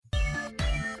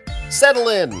Settle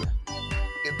in.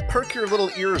 Perk your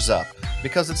little ears up,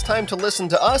 because it's time to listen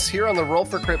to us here on the Roll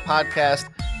for Crit podcast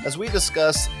as we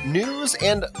discuss news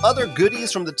and other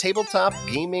goodies from the tabletop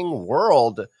gaming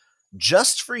world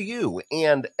just for you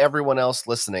and everyone else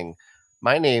listening.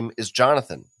 My name is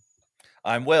Jonathan.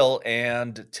 I'm Will,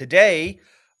 and today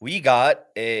we got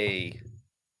an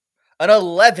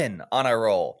 11 on our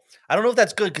roll. I don't know if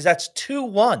that's good because that's 2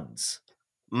 1s.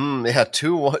 Yeah,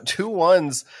 two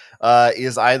ones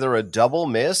is either a double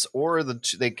miss or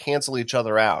they cancel each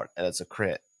other out, and it's a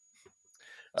crit.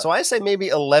 So I say maybe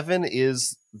 11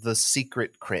 is the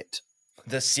secret crit.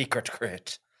 The secret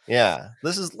crit. Yeah,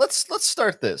 this is let's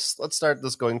start this. Let's start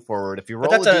this going forward. If you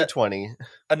roll a d20,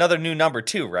 another new number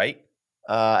too, right?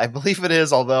 I believe it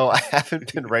is. Although I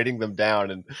haven't been writing them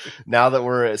down, and now that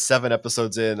we're 7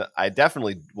 episodes in, I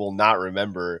definitely will not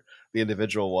remember the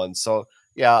individual ones. So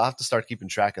yeah, I'll have to start keeping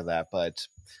track of that. But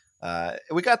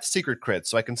we got the secret crit,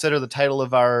 so I consider the title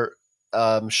of our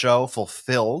show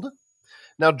fulfilled.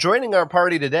 Now, joining our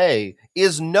party today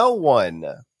is no one.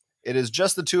 It is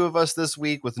just the two of us this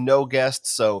week with no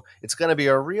guests, so it's going to be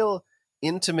a real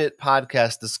intimate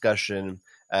podcast discussion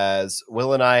as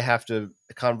Will and I have to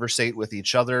conversate with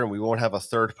each other, and we won't have a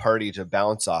third party to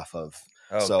bounce off of.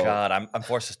 Oh, God, I'm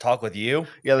forced to talk with you?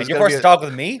 Yeah, and you're forced to talk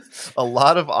with me? A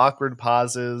lot of awkward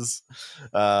pauses,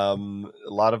 a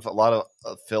lot of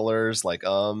fillers like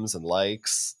ums and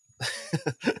likes.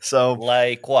 So,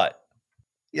 like what?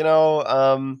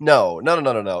 No.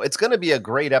 It's going to be a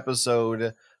great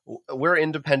episode. We're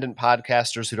independent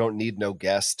podcasters who don't need no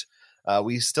guest.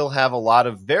 We still have a lot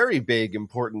of very big,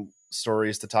 important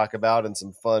stories to talk about and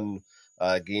some fun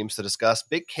games to discuss.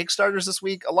 Big Kickstarters this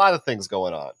week. A lot of things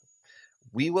going on.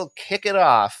 We will kick it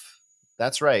off.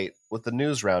 That's right, with the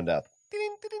news roundup.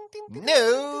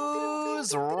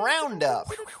 News roundup.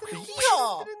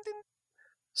 Yeah.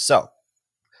 So,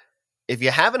 if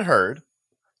you haven't heard,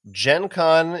 Gen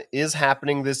Con is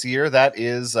happening this year. That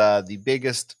is the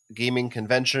biggest gaming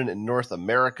convention in North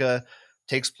America.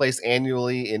 Takes place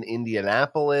annually in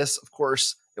Indianapolis. Of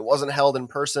course, it wasn't held in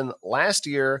person last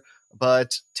year,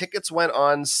 but tickets went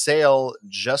on sale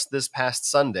just this past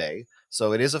Sunday.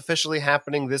 So it is officially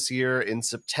happening this year in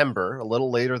September, a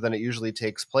little later than it usually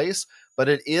takes place, but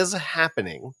it is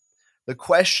happening. The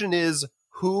question is,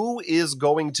 who is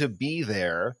going to be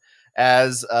there?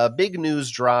 As big news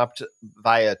dropped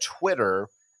via Twitter,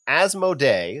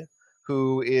 Asmodee,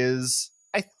 who is,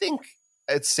 I think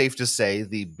it's safe to say,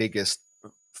 the biggest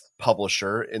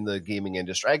publisher in the gaming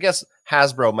industry. I guess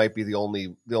Hasbro might be the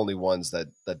only ones that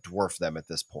dwarf them at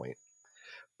this point.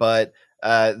 But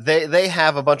they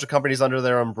have a bunch of companies under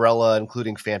their umbrella,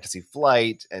 including Fantasy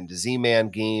Flight and Z-Man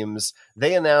Games.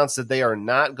 They announced that they are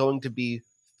not going to be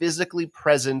physically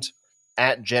present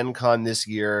at Gen Con this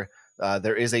year.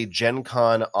 There is a Gen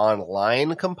Con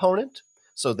online component,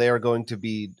 so they are going to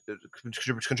be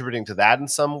contributing to that in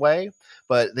some way,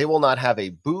 but they will not have a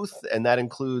booth, and that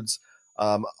includes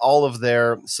all of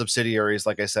their subsidiaries,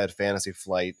 like I said, Fantasy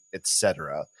Flight,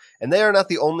 etc. And they are not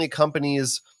the only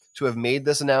companies to have made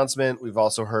this announcement. We've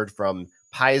also heard from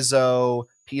Paizo,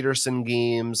 Peterson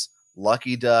Games,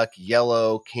 Lucky Duck,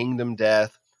 Yellow, Kingdom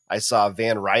Death. I saw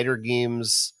Van Ryder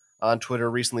Games on Twitter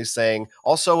recently saying,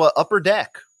 also Upper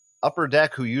Deck, who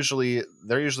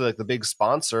they're usually like the big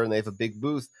sponsor and they have a big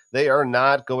booth. They are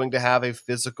not going to have a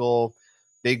physical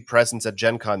big presence at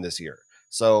Gen Con this year.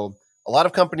 So a lot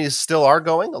of companies still are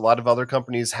going. A lot of other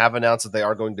companies have announced that they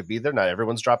are going to be there. Not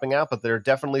everyone's dropping out, but there are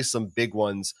definitely some big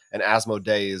ones, and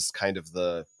Asmodee is kind of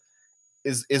the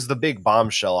big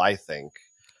bombshell, I think.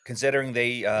 Considering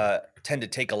they tend to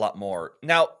take a lot more.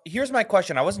 Now, here's my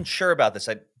question. I wasn't sure about this.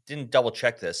 I didn't double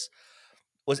check this.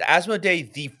 Was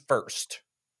Asmodee the first?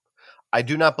 I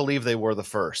do not believe they were the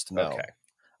first, no.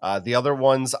 Okay. The other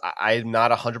ones, I'm not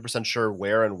 100% sure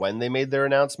where and when they made their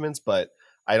announcements, but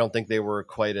I don't think they were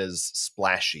quite as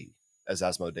splashy as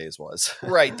Asmodee's was.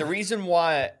 Right. The reason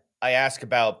why I ask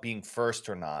about being first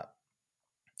or not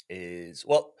is,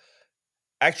 well,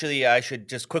 actually, I should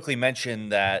just quickly mention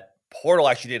that Portal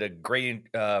actually did a great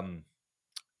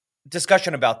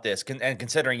discussion about this. And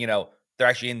considering, they're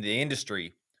actually in the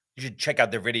industry, you should check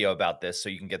out their video about this so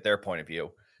you can get their point of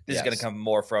view. This is going to come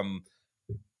more from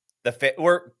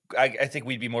the I think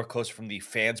we'd be more closer from the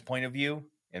fans' point of view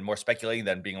and more speculating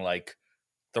than being like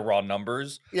the raw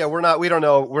numbers. Yeah, we don't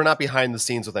know. We're not behind the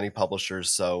scenes with any publishers,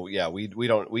 so yeah,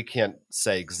 we can't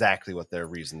say exactly what their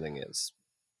reasoning is.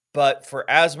 But for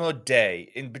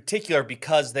Asmodee in particular,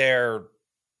 because they're,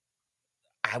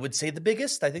 I would say, the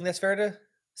biggest. I think that's fair to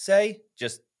say,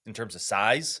 just in terms of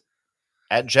size.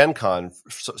 At Gen Con,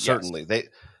 certainly. Yes.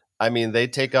 They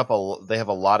take up they have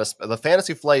a lot of, the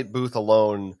Fantasy Flight booth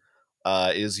alone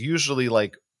is usually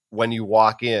like when you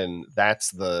walk in.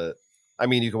 I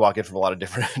mean, you can walk in from a lot of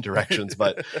different directions,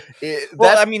 but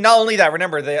I mean, not only that.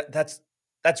 Remember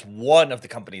that's one of the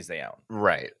companies they own,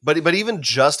 right? But even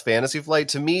just Fantasy Flight,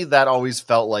 to me, that always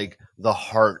felt like the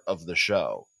heart of the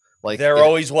show. Like there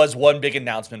always was one big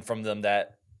announcement from them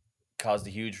that caused a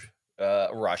huge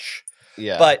rush.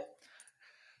 Yeah, but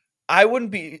I wouldn't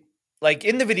be like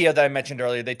in the video that I mentioned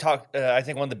earlier. They talked. I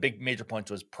think one of the big major points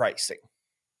was pricing.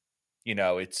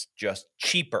 It's just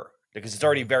cheaper because it's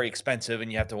already very expensive,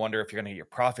 and you have to wonder if you're going to get your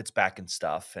profits back and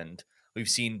stuff. And we've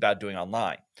seen about doing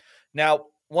online. Now,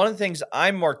 one of the things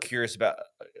I'm more curious about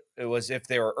it was if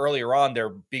they were earlier on, they're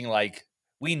being like,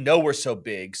 we know we're so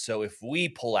big, so if we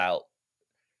pull out,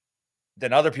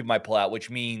 then other people might pull out, which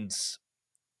means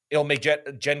it'll make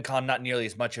Gen Con not nearly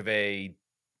as much of a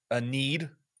need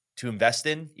to invest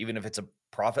in, even if it's a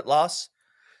profit loss.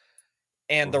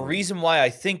 And the reason why I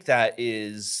think that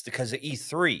is because of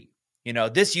E3.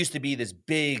 This used to be this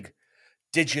big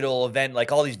digital event,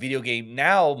 like all these video games.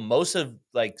 Now, most of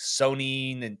like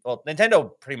Sony and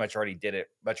Nintendo pretty much already did it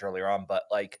much earlier on, but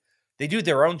like they do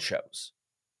their own shows.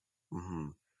 Mm-hmm.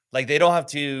 Like they don't have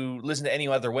to listen to any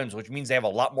other whims, which means they have a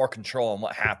lot more control on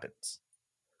what happens.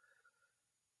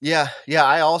 Yeah.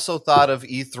 I also thought of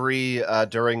E3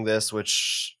 during this,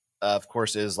 which of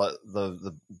course is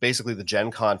the basically the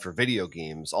Gen Con for video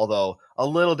games, although a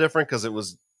little different because it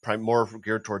was more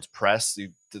geared towards press.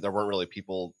 There weren't really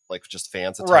people like just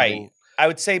fans attending. Right. I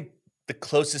would say the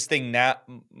closest thing now,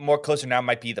 more closer now,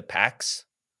 might be the PAX.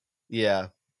 Yeah,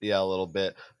 a little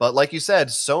bit. But like you said,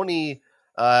 Sony.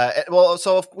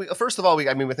 So first of all,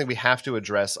 I think we have to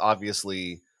address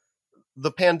obviously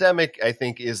the pandemic. I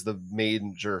think is the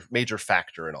major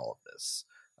factor in all of this.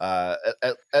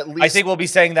 At least I think we'll be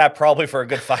saying that probably for a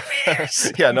good 5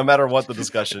 years. Yeah, no matter what the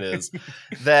discussion is,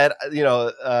 that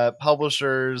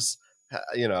publishers,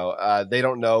 they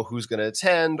don't know who's going to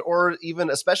attend, or even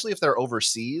especially if they're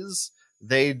overseas,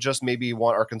 they just maybe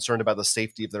are concerned about the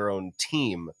safety of their own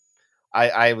team.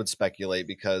 I would speculate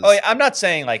because I'm not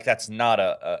saying like that's not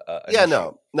an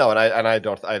issue. no, and I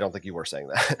don't think you were saying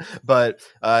that, but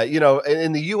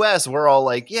in the U.S. we're all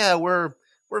like, yeah, we're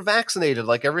vaccinated,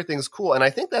 like everything's cool, and I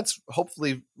think that's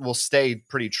hopefully will stay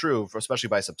pretty true, especially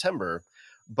by September.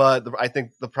 But I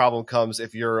think the problem comes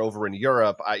if you're over in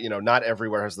Europe. Not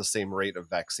everywhere has the same rate of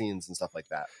vaccines and stuff like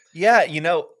that. Yeah,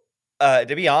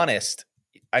 to be honest,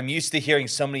 I'm used to hearing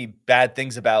so many bad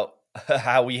things about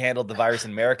how we handled the virus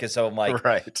in America. So I'm like,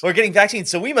 right, we're getting vaccines,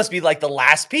 so we must be like the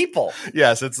last people.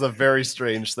 Yes, it's a very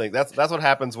strange thing. That's what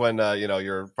happens when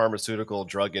your pharmaceutical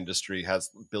drug industry has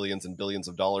billions and billions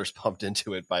of dollars pumped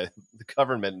into it by the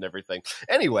government and everything.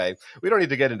 Anyway, we don't need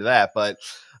to get into that, but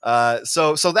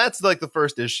so that's like the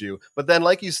first issue. But then,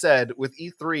 like you said, with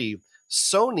E3,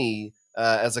 Sony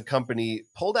as a company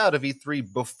pulled out of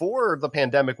E3 before the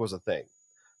pandemic was a thing.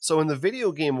 So in the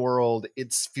video game world,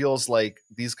 it feels like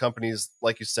these companies,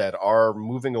 like you said, are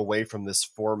moving away from this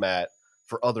format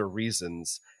for other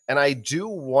reasons. And I do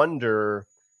wonder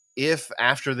if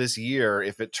after this year,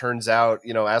 if it turns out,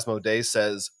 Asmodee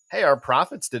says, hey, our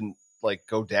profits didn't like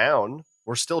go down.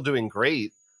 We're still doing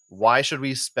great. Why should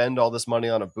we spend all this money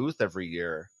on a booth every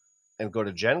year and go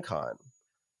to Gen Con?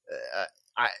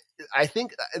 I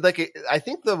think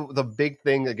the big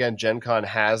thing, again, Gen Con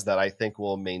has that I think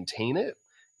will maintain it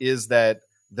is that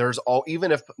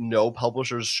even if no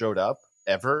publishers showed up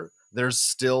ever, there's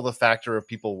still the factor of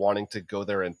people wanting to go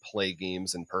there and play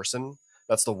games in person.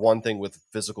 That's the one thing with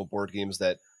physical board games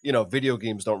that, video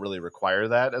games don't really require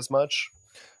that as much.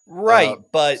 Right.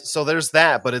 But so there's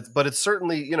that, but it's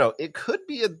certainly, it could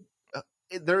be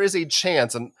there is a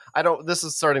chance. And this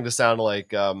is starting to sound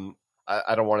like,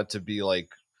 I don't want it to be like,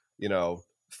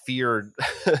 feared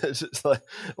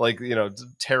like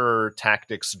terror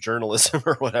tactics journalism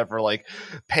or whatever, like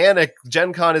panic,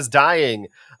 Gen Con is dying,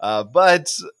 but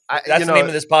that's the name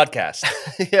of this podcast.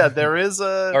 Yeah, there is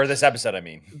or this episode, I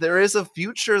mean, there is a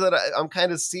future that I'm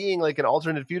kind of seeing, like an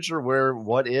alternate future where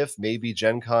what if maybe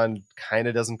Gen Con kind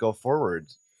of doesn't go forward.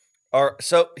 Or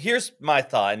so here's my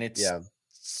thought, and it's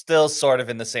still sort of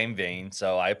in the same vein,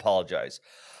 so I apologize.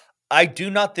 I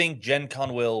do not think Gen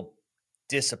Con will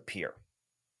disappear.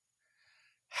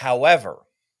 However,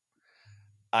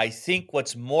 I think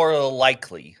what's more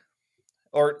likely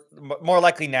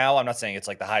now, I'm not saying it's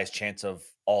like the highest chance of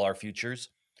all our futures,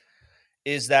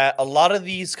 is that a lot of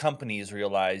these companies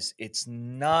realize it's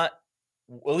not,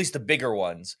 at least the bigger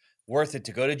ones, worth it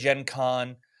to go to Gen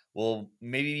Con. We'll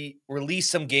maybe release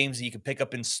some games that you can pick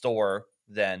up in store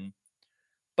then,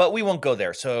 but we won't go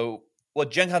there. So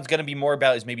what Gen Con's going to be more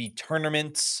about is maybe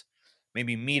tournaments,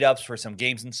 maybe meetups for some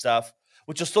games and stuff,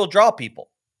 which will still draw people.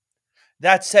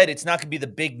 That said, it's not going to be the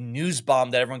big news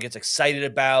bomb that everyone gets excited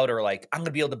about, or like, I'm going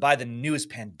to be able to buy the newest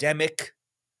pandemic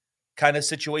kind of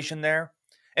situation there.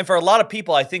 And for a lot of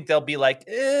people, I think they'll be like,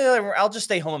 I'll just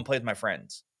stay home and play with my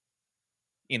friends.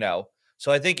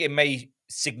 So I think it may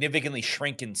significantly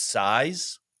shrink in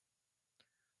size,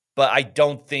 but I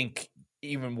don't think,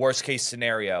 even worst case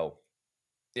scenario,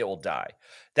 it will die.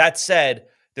 That said,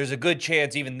 there's a good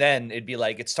chance even then it'd be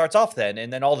like, it starts off then,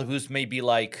 and then all the booths may be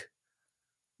like,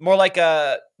 more like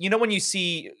when you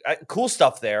see cool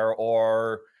stuff there,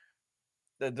 or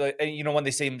when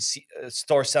they say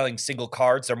store selling single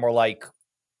cards, they're more like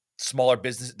smaller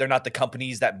business. They're not the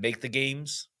companies that make the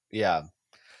games. Yeah.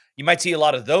 You might see a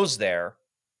lot of those there,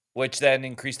 which then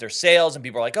increase their sales, and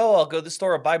people are like, oh, I'll go to the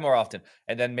store or buy more often.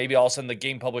 And then maybe all of a sudden the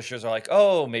game publishers are like,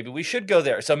 oh, maybe we should go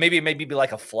there. So maybe it be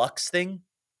like a flux thing.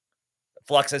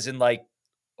 Flux as in like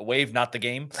a wave, not the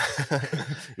game.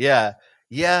 Yeah.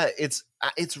 Yeah, it's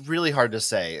really hard to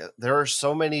say. There are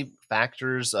so many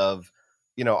factors of,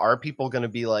 are people going to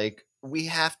be like, we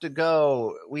have to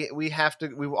go. We have to.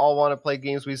 We all want to play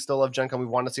games. We still love Gen Con. We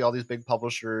want to see all these big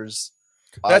publishers.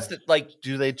 That's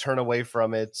do they turn away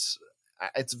from it?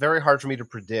 It's very hard for me to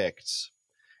predict.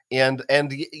 And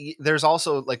there's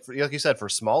also, like you said, for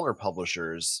smaller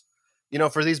publishers,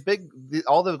 for these big,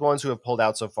 all the ones who have pulled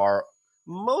out so far,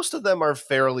 most of them are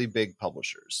fairly big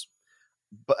publishers.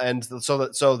 And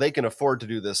so they can afford to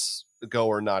do this, go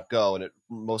or not go, and it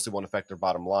mostly won't affect their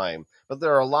bottom line. But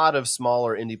there are a lot of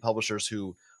smaller indie publishers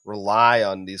who rely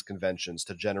on these conventions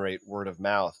to generate word of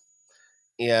mouth,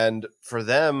 and for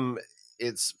them,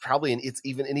 it's probably an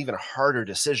even harder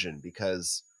decision,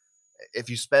 because if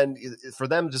you for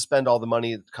them to spend all the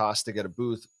money it costs to get a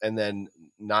booth and then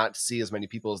not see as many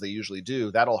people as they usually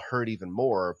do, that'll hurt even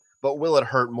more. But will it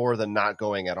hurt more than not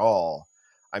going at all?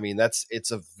 I mean,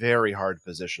 it's a very hard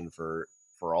position for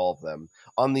all of them.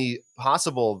 On the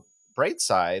possible bright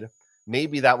side,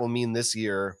 maybe that will mean this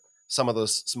year some of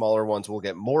those smaller ones will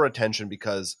get more attention,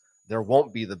 because there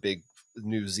won't be the big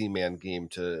new Z-Man game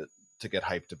to get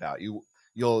hyped about.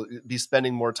 You'll be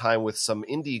spending more time with some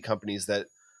indie companies that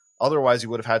otherwise you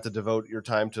would have had to devote your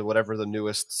time to whatever the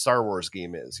newest Star Wars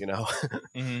game is,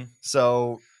 Mm-hmm.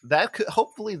 So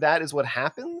hopefully that is what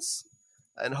happens.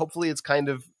 And hopefully it's kind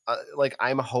of like,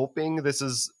 I'm hoping this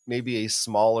is maybe a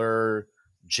smaller,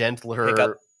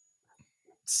 gentler,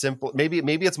 simple.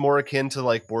 Maybe it's more akin to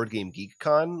like Board Game Geek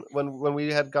Con when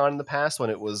we had gone in the past, when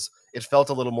it felt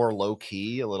a little more low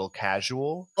key, a little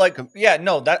casual. Like,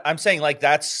 that I'm saying, like,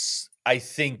 that's, I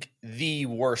think, the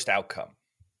worst outcome.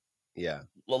 Yeah.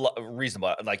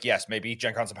 Reasonable. Like, yes, maybe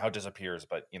Gen Con somehow disappears,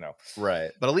 but right.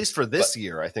 But at least for this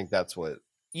year, I think that's what.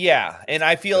 Yeah, and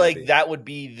I feel like that would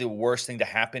be the worst thing to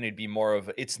happen. It'd be more of,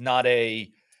 this is not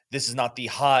the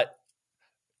hot,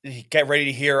 get ready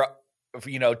to hear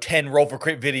 10 roll for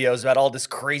crit videos about all this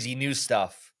crazy new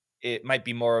stuff. It might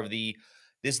be more of this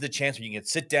is the chance where you can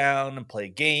sit down and play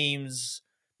games,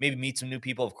 maybe meet some new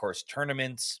people, of course,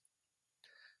 tournaments.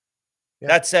 Yeah.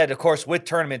 That said, of course, with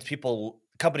tournaments,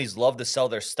 companies love to sell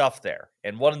their stuff there.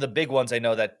 And one of the big ones I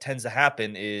know that tends to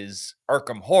happen is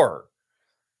Arkham Horror.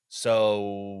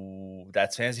 So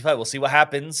that's Fantasy Flight. We'll see what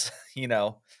happens.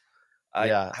 Yeah.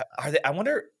 I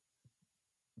wonder,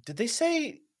 did they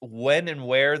say when and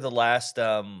where the last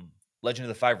Legend of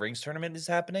the Five Rings tournament is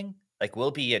happening? Like, will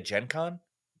it be at Gen Con?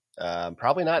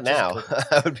 Probably not now.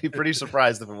 I would be pretty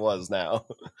surprised if it was now,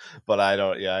 but I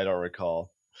don't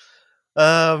recall.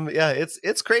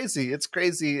 It's crazy. It's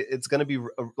crazy. It's going to be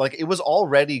like, it was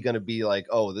already going to be like,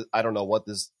 I don't know what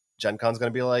this Gen Con's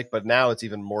going to be like, but now it's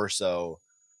even more so.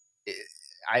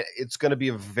 It's going to be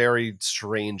a very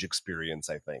strange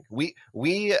experience. I think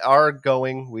we are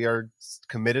going. We are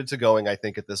committed to going. I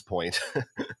think at this point,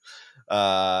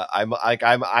 I'm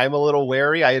a little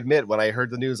wary. I admit, when I heard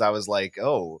the news, I was like,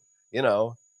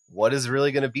 what is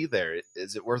really going to be there?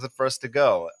 Is it worth it for us to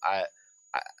go?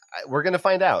 We're going to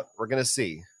find out. We're going to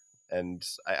see, and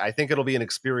I think it'll be an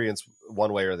experience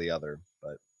one way or the other.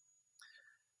 But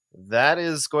that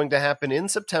is going to happen in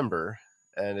September,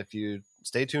 and if you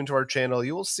stay tuned to our channel,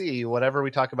 you will see whatever we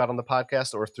talk about on the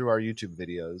podcast or through our YouTube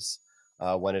videos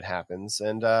when it happens.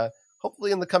 And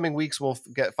hopefully in the coming weeks, we'll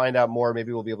find out more.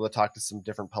 Maybe we'll be able to talk to some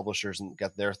different publishers and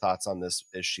get their thoughts on this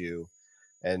issue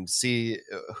and see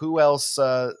who else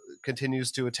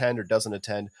continues to attend or doesn't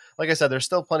attend. Like I said, there's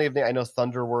still plenty of, I know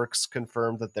Thunderworks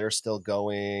confirmed that they're still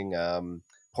going.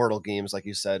 Portal Games, like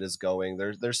you said, is going.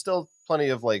 There's still plenty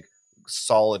of like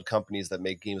solid companies that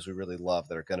make games we really love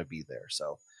that are going to be there.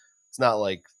 So it's not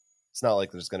like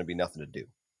there's going to be nothing to do.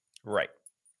 Right.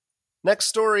 Next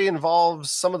story involves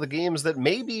some of the games that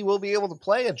maybe we'll be able to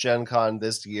play at Gen Con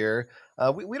this year.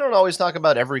 We don't always talk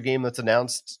about every game that's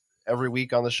announced every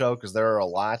week on the show because there are a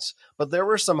lot, but there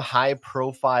were some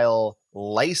high-profile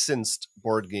licensed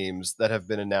board games that have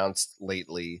been announced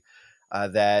lately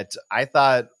that I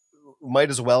thought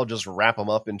might as well just wrap them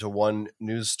up into one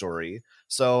news story.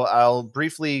 So I'll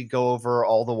briefly go over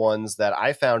all the ones that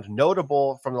I found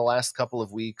notable from the last couple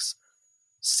of weeks.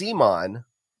 CMON,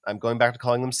 I'm going back to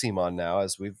calling them CMON now,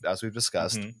 as we've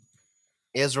discussed,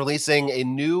 is releasing a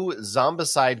new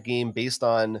zombicide game based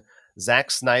on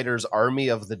Zack Snyder's Army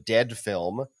of the Dead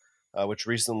film, which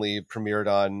recently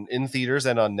premiered in theaters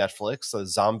and on Netflix, a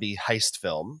zombie heist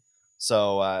film.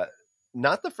 So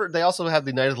not the first. They also have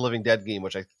the Night of the Living Dead game,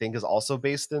 which I think is also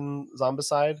based in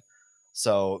zombicide.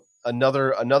 So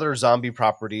another zombie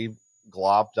property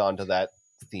globbed onto that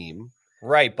theme.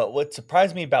 Right, but what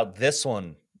surprised me about this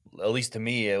one, at least to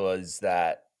me, it was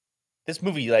that this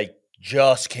movie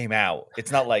just came out.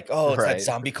 It's not like, oh, it's that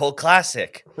zombie cult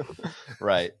classic.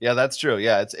 Right. Yeah, that's true.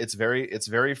 Yeah, it's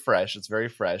very fresh. It's very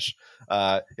fresh.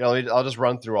 I'll just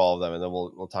run through all of them and then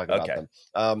we'll talk about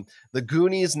them. The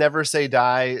Goonies Never Say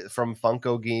Die from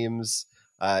Funko Games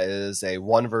is a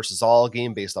one versus all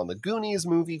game based on the Goonies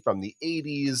movie from the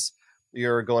 80s.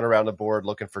 You're going around the board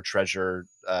looking for treasure,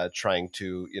 trying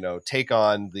to, take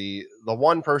on the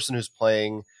one person who's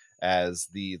playing as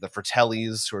the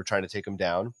Fratellis who are trying to take them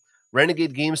down.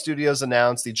 Renegade Game Studios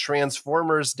announced the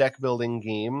Transformers deck building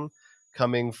game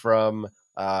coming from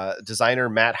designer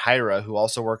Matt Hyra, who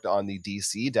also worked on the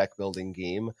DC deck building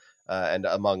game and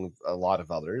among a lot of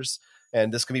others.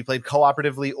 And this can be played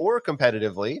cooperatively or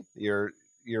competitively. Your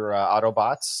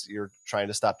Autobots, you're trying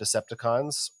to stop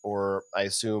Decepticons, or I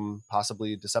assume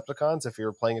possibly Decepticons if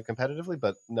you're playing it competitively.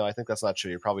 But no, I think that's not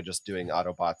true. You're probably just doing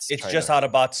Autobots. It's just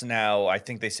Autobots now. I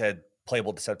think they said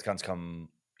playable Decepticons come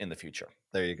in the future.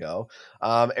 There you go.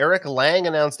 Eric Lang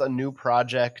announced a new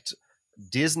project,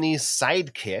 Disney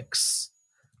Sidekicks.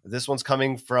 This one's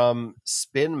coming from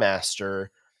Spin Master,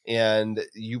 and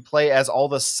you play as all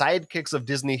the sidekicks of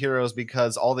Disney heroes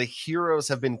because all the heroes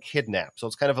have been kidnapped. So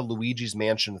it's kind of a Luigi's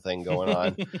Mansion thing going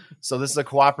on. So this is a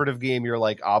cooperative game. You're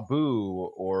like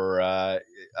Abu or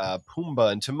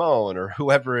Pumbaa and Timon or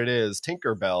whoever it is,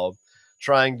 Tinkerbell,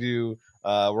 trying to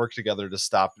work together to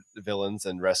stop villains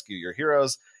and rescue your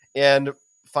heroes. And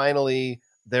finally,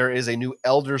 there is a new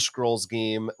Elder Scrolls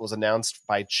game. It was announced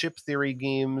by Chip Theory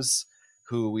Games,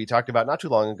 who we talked about not too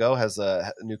long ago, has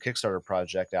a new Kickstarter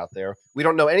project out there. We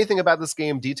don't know anything about this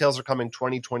game. Details are coming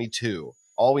 2022.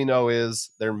 All we know is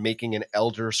they're making an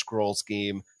Elder Scrolls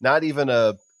game, not even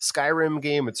a Skyrim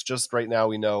game. It's just right now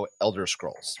we know Elder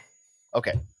Scrolls.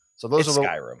 Okay. So those are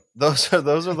Skyrim. Those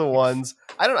are the ones.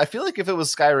 I feel like if it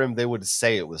was Skyrim, they would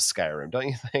say it was Skyrim, don't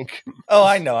you think? Oh,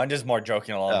 I know. I'm just more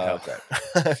joking along. Okay.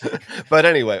 But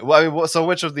anyway, so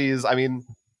which of these? I mean,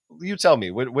 you tell me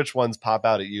which ones pop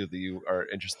out at you that you are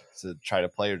interested to try to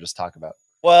play or just talk about.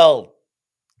 Well,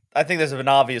 I think there's an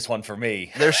obvious one for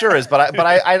me. There sure is, but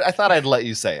I thought I'd let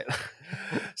you say it.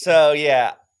 So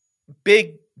yeah,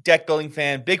 big deck building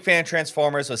fan, big fan of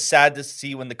Transformers. Was sad to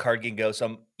see when the card game goes. So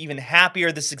I'm even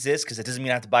happier this exists because it doesn't mean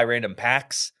I have to buy random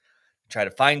packs, try to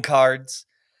find cards.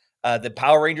 The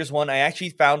Power Rangers one I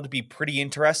actually found to be pretty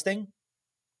interesting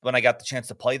when I got the chance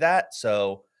to play that.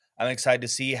 So I'm excited to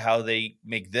see how they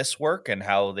make this work and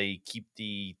how they keep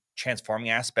the transforming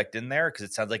aspect in there, because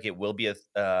it sounds like it will be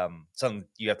something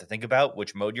you have to think about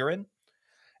which mode you're in.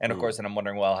 And of course, then I'm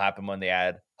wondering what will happen when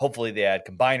hopefully they add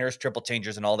combiners, triple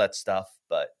changers, and all that stuff.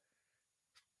 But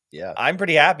yeah, I'm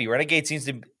pretty happy. Renegade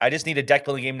I just need a deck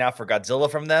building game now for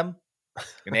Godzilla from them,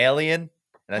 an Alien,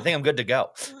 and I think I'm good to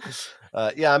go.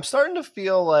 Yeah, I'm starting to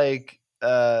feel like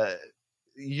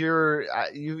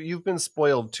you've been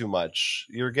spoiled too much.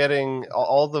 You're getting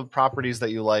all the properties that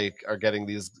you like are getting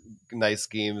these nice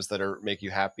games that make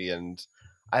you happy, and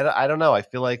I don't know. I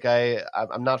feel like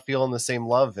I'm not feeling the same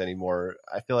love anymore.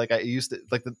 I feel like I used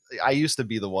to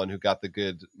be the one who got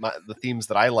the themes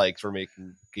that I liked for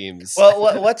making games.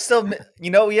 Well, what's still,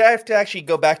 we have to actually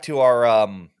go back to our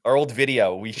old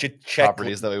video. We should check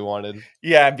properties that we wanted.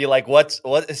 Yeah, and be like, what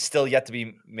is still yet to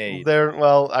be made?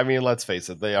 Well, I mean, let's face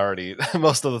it. They already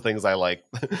most of the things I like.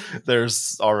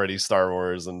 There's already Star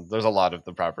Wars, and there's a lot of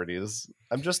the properties.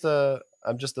 I'm just a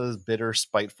bitter,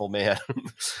 spiteful man.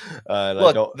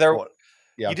 Look,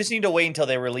 you just need to wait until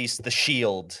they release the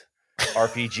Shield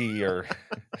RPG or.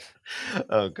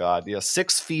 Oh God, yeah,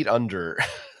 6 Feet Under.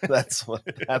 That's what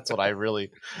they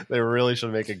really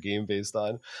should make a game based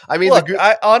on. I mean, look,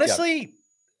 I honestly,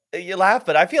 you laugh,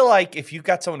 but I feel like if you've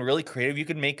got someone really creative, you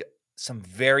can make some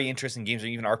very interesting games or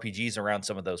even RPGs around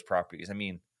some of those properties. I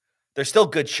mean, they're still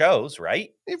good shows,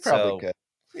 right? You probably could.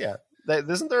 Yeah.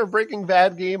 Isn't there a Breaking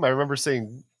Bad game? I remember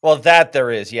seeing. Well, that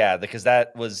there is, yeah, because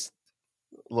that was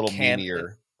a little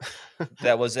memeier.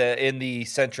 That was in the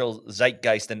central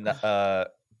zeitgeist and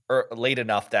late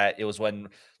enough that it was when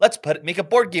let's make a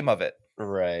board game of it.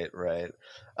 Right.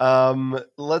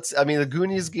 The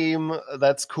Goonies game,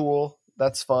 that's cool.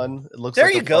 That's fun. It looks there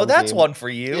like you go. That's game. One for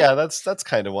you. Yeah, that's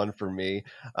kind of one for me.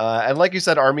 And like you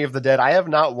said, Army of the Dead. I have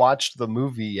not watched the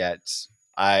movie yet.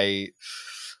 I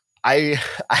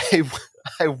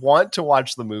want to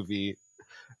watch the movie.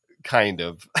 Kind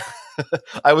of.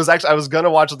 I was gonna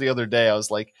watch it the other day. I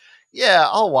was like, yeah,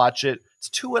 I'll watch it. It's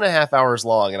 2.5 hours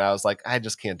long, and I was like, I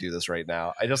just can't do this right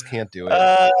now. I just can't do it.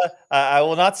 I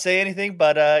will not say anything,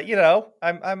 but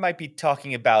I might be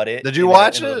talking about it. Did you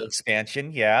watch it?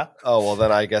 Expansion, yeah. Oh well,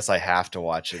 then I guess I have to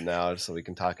watch it now so we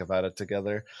can talk about it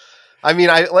together. I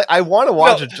mean, I want to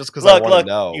watch it just because I want to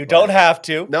know. You don't have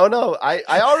to. No. I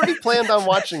already planned on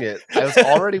watching it. I was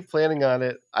already planning on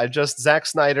it. Zack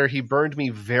Snyder, he burned me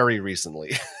very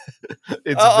recently.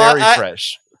 It's very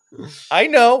fresh. I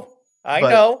know.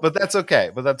 But that's okay.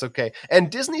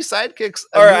 And Disney Sidekicks.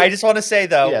 All right, I just want to say,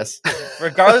 though, yes.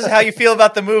 Regardless of how you feel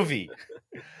about the movie,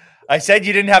 I said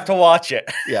you didn't have to watch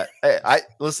it. Yeah. I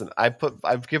listen, I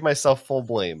give myself full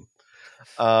blame.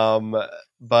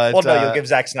 But you'll give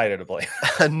Zack Snyder to blame.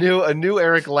 a new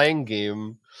Eric Lang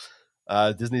game.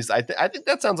 Disney's. I think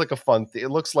that sounds like a fun thing. It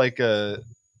looks like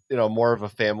more of a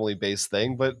family based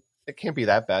thing, but it can't be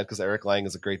that bad because Eric Lang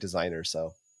is a great designer.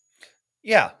 So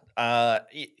yeah, I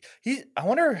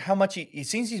wonder how much he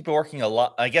seems he's been working a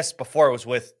lot. I guess before it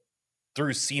was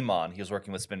through CMON, he was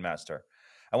working with Spin Master.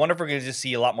 I wonder if we're going to just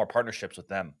see a lot more partnerships with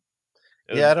them.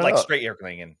 I don't know. Straight Eric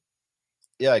Lang in.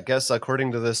 Yeah, I guess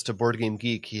according to Board Game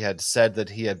Geek, he had said that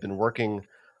he had been working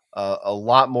a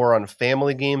lot more on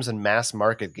family games and mass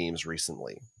market games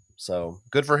recently. So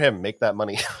good for him. Make that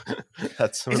money.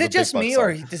 Is it just me,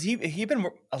 or does he been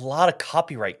a lot of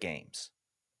copyright games?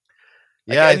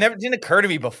 Yeah, it never didn't occur to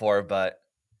me before, but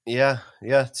yeah,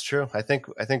 it's true. I think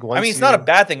once. I mean, it's not a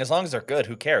bad thing as long as they're good.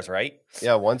 Who cares, right?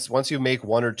 Yeah, once you make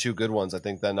one or two good ones, I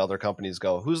think then other companies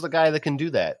go, "Who's the guy that can do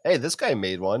that? Hey, this guy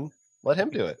made one. Let him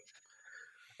do it."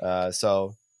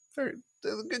 So very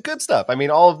good stuff. I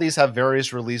mean, all of these have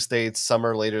various release dates. Some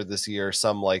are later this year.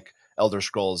 Some, like Elder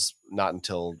Scrolls, not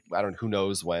until who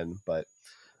knows when. But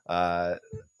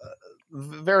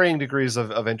varying degrees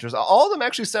of interest. All of them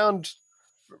actually sound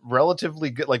relatively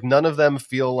good. Like none of them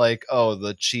feel like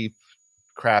the cheap,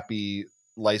 crappy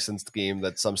licensed game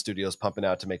that some studios pumping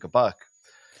out to make a buck.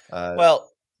 I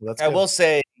will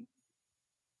say,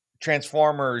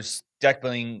 Transformers deck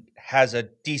building has a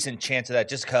decent chance of that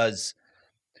just because,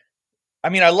 I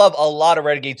mean, I love a lot of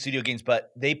Renegade Studio games,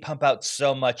 but they pump out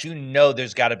so much,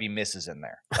 there's got to be misses in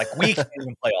there. Like we can't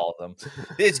even play all of them.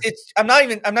 I'm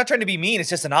not trying to be mean. It's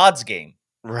just an odds game.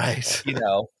 Right.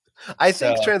 I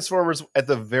think Transformers at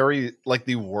the very,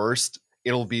 the worst,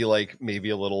 it'll be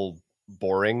maybe a little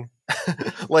boring.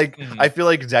 I feel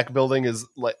like deck building is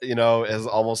is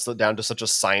almost down to such a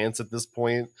science at this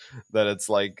point that it's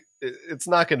it's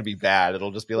not going to be bad.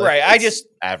 It'll just be right. I just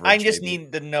average.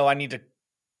 Need to know. I need to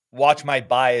watch my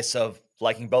bias of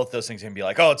liking both those things and be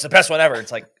like, oh, it's the best one ever.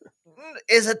 It's like,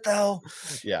 is it though?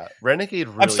 Yeah, Renegade.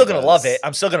 Really I'm still going to love it.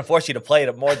 I'm still going to force you to play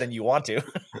it more than you want to.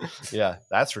 Yeah,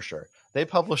 that's for sure. They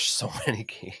publish so many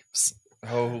games.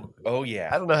 Oh yeah.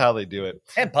 I don't know how they do it.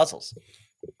 And puzzles.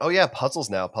 Oh yeah, puzzles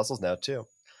now too.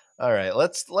 All right,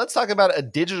 let's talk about a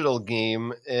digital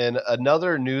game in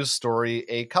another news story.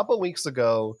 A couple weeks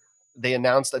ago, they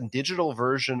announced a digital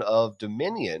version of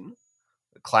Dominion,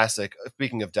 classic.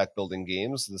 Speaking of deck building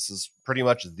games, this is pretty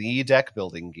much the deck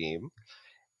building game,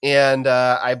 and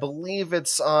I believe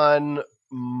it's on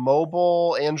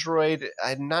mobile, Android.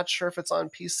 I'm not sure if it's on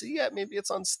PC yet. Maybe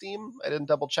it's on Steam. I didn't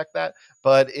double check that,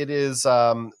 but it is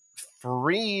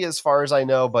free as far as I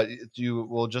know, but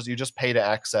you just pay to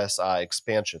access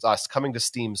expansions. It's coming to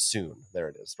Steam soon. There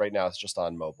it is. Right now it's just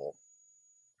on mobile.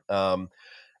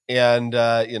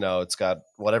 It's got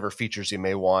whatever features you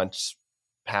may want,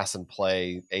 pass and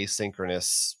play,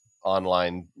 asynchronous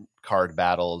online card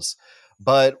battles.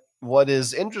 But what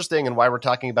is interesting and why we're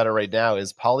talking about it right now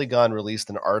is Polygon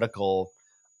released an article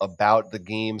about the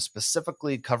game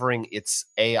specifically covering its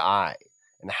AI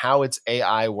and how its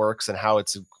AI works and how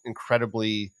it's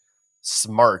incredibly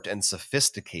smart and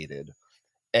sophisticated.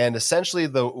 And essentially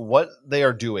what they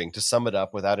are doing, to sum it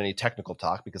up without any technical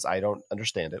talk, because I don't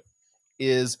understand it,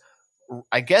 is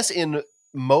I guess in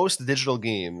most digital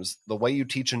games, the way you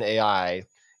teach an AI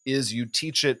is you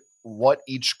teach it what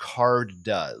each card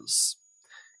does.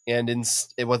 And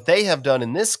what they have done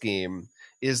in this game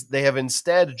is they have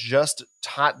instead just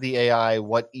taught the AI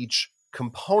what each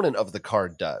component of the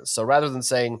card does. So rather than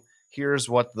saying, here's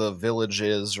what the village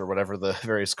is or whatever the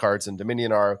various cards in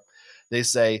Dominion are, they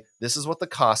say, this is what the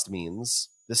cost means.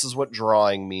 This is what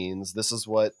drawing means. This is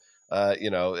what,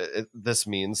 this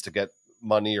means to get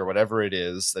money or whatever it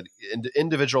is that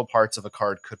individual parts of a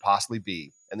card could possibly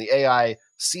be. And the AI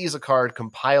sees a card,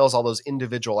 compiles all those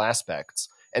individual aspects.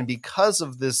 And because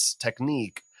of this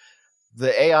technique,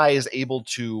 the AI is able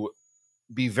to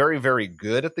be very, very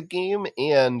good at the game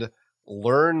and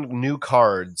learn new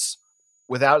cards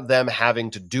without them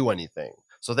having to do anything.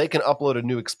 So they can upload a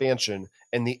new expansion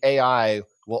and the AI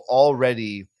will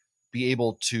already be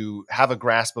able to have a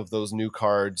grasp of those new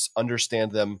cards,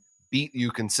 understand them, beat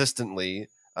you consistently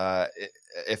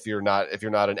if you're not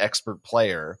an expert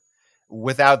player,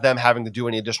 without them having to do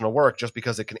any additional work, just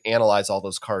because it can analyze all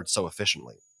those cards so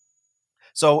efficiently.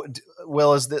 So,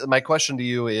 Will, my question to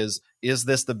you is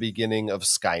this the beginning of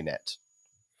Skynet?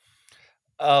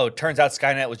 Oh, turns out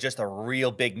Skynet was just a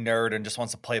real big nerd and just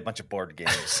wants to play a bunch of board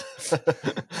games.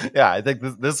 Yeah, I think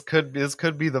this could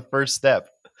be the first step.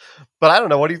 But I don't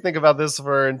know. What do you think about this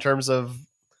in terms of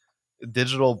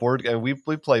digital board? And we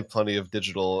play plenty of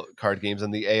digital card games,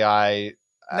 and the AI.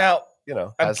 Now,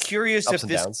 I'm has curious ups if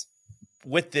and downs.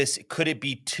 With this, could it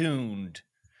be tuned?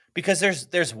 Because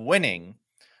there's winning.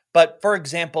 But for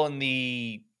example, in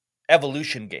the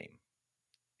Evolution game,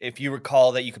 if you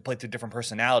recall that you could play through different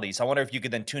personalities, I wonder if you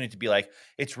could then tune it to be like,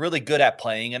 it's really good at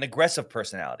playing an aggressive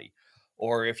personality.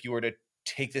 Or if you were to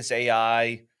take this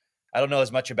AI, I don't know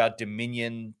as much about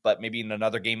Dominion, but maybe in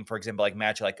another game, for example, like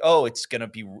Magic, like, oh, it's going to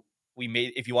be,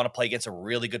 if you want to play against a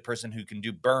really good person who can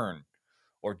do burn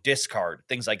or discard,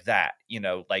 things like that,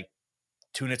 like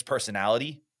tune its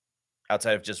personality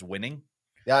outside of just winning.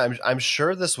 Yeah, I'm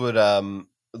sure this would,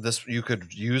 you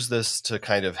could use this to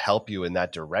kind of help you in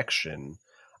that direction.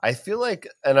 I feel like,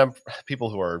 and people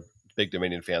who are big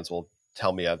Dominion fans will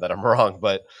tell me that I'm wrong,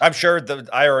 but I'm sure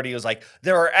I already was like,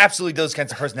 there are absolutely those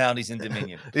kinds of personalities in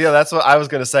Dominion. Yeah, that's what I was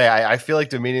going to say. I feel like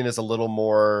Dominion is a little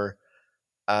more,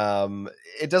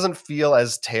 it doesn't feel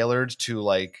as tailored to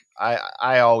like,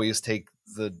 I always take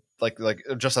the, like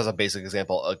just as a basic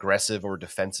example, aggressive or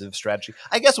defensive strategy.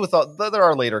 I guess there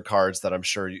are later cards that I'm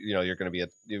sure you're going to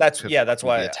be. That's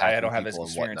why I don't have this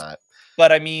experience. Whatnot.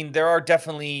 But I mean, there are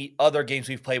definitely other games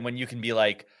we've played when you can be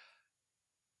like,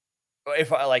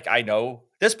 if I know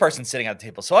this person's sitting at the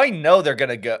table, so I know they're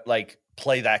gonna go like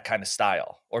play that kind of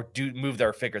style or move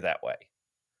their figure that way.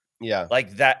 Yeah,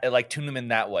 like that, like tune them in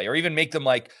that way, or even make them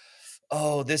like,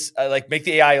 oh, this make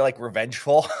the AI like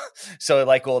revengeful, so it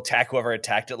like will attack whoever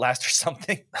attacked it last or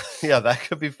something. Yeah, that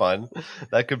could be fun.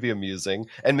 That could be amusing,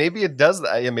 and maybe it does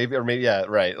that. Yeah, maybe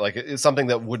right. Like it's something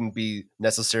that wouldn't be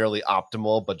necessarily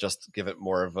optimal, but just give it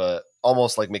more of a,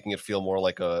 almost like making it feel more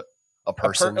like a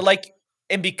person.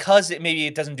 And because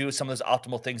it doesn't do some of those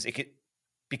optimal things,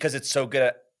 because it's so good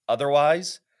at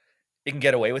otherwise, it can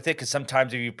get away with it. Because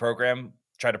sometimes if you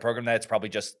try to program that, it's probably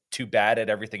just too bad at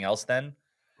everything else then.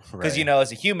 Because,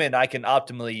 as a human, I can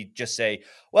optimally just say,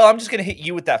 well, I'm just going to hit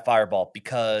you with that fireball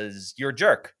because you're a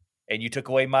jerk and you took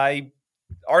away my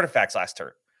artifacts last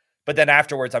turn. But then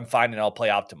afterwards, I'm fine and I'll play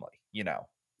optimally, Yeah.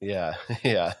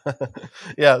 Yeah.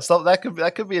 Yeah. So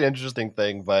that could be an interesting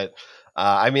thing. But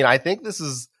I mean, I think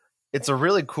it's a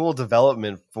really cool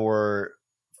development for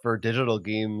digital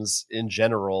games in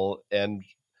general. And,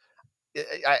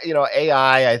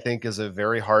 AI, I think, is a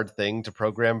very hard thing to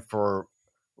program for.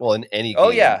 Well, in any game. Oh,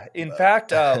 yeah. In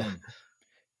fact,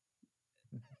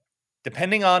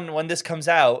 depending on when this comes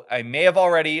out, I may have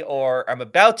already, or I'm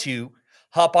about to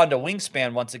hop onto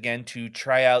Wingspan once again to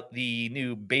try out the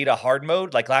new beta hard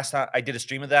mode. Like last time I did a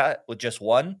stream of that with just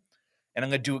one, and I'm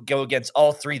going to go against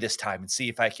all three this time and see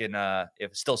if I can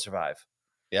still survive.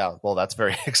 Yeah, well, that's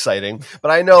very exciting. But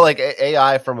I know, like,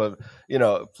 AI from a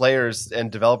players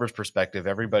and developers perspective,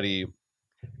 everybody.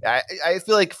 I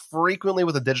feel like frequently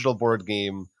with a digital board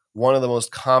game, one of the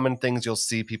most common things you'll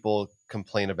see people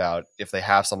complain about, if they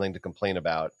have something to complain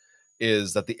about,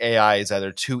 is that the AI is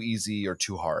either too easy or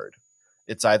too hard.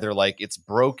 It's either like it's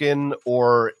broken,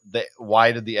 or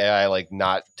why did the AI like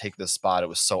not take this spot? It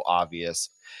was so obvious.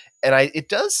 And it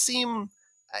does seem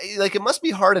like it must be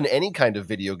hard in any kind of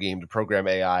video game to program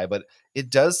AI, but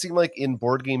it does seem like in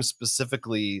board games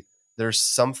specifically, there's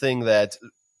something that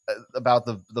about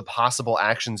the possible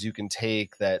actions you can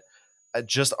take that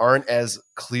just aren't as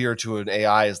clear to an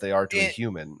AI as they are to a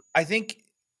human. I think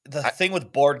the thing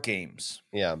with board games,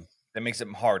 that makes it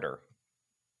harder,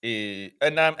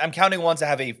 and I'm counting ones that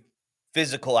have a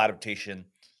physical adaptation,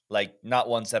 like not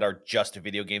ones that are just a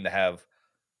video game that have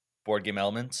board game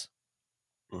elements.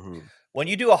 Mm-hmm. When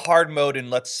you do a hard mode in,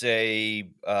 let's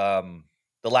say, The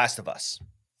Last of Us,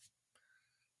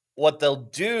 what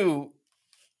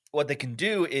they can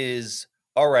do is,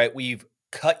 all right, we've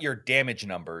cut your damage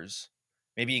numbers,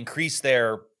 maybe increase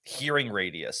their hearing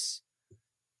radius.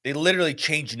 They literally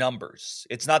change numbers.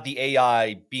 It's not the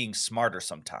AI being smarter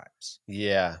sometimes.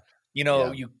 Yeah.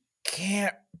 You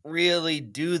can't really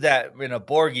do that in a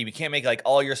board game. You can't make like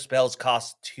all your spells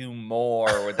cost 2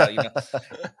 more without, you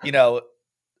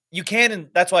can, and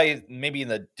that's why maybe in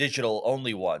the digital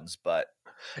only ones, but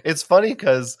it's funny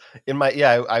because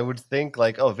I would think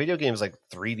like, oh, video games like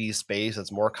 3D space,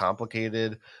 it's more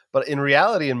complicated. But in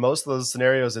reality, in most of those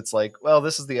scenarios, it's like, well,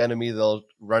 this is the enemy. They'll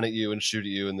run at you and shoot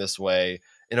at you in this way.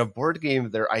 In a board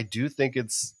game, I do think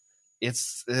it's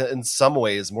in some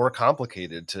ways more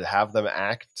complicated to have them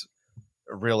act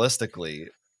realistically.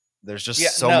 There's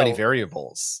just so many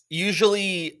variables.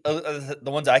 Usually, the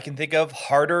ones I can think of,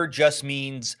 harder just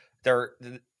means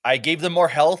I gave them more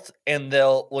health, and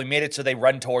we made it so they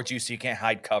run towards you, so you can't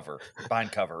hide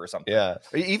behind cover or something. Yeah,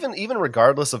 even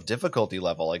regardless of difficulty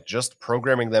level, like just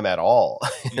programming them at all,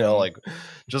 like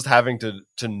just having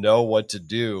to know what to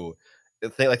do.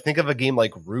 Think of a game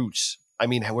like Root. I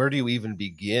mean, where do you even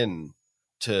begin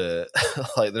to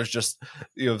like? There's just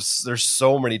there's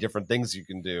so many different things you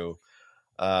can do,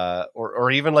 or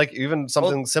even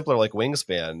something simpler like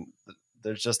Wingspan.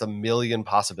 There's just a million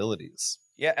possibilities.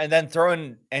 Yeah, and then throw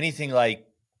in anything like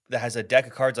that has a deck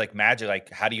of cards like Magic.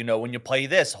 Like, how do you know when you play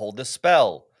this? Hold this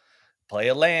spell, play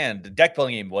a land, the deck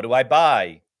building game. What do I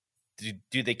buy?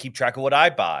 Do they keep track of what I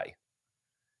buy?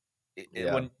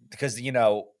 Because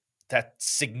that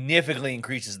significantly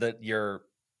increases your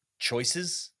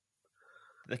choices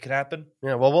that could happen.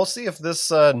 Yeah, well, we'll see if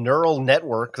this neural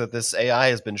network that this AI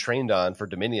has been trained on for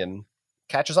Dominion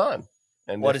catches on.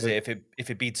 And what is it? If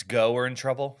it beats Go, we're in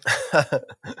trouble.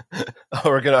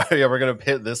 We're gonna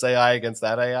pit this AI against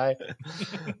that AI.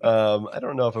 I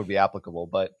don't know if it would be applicable,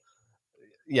 but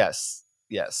yes.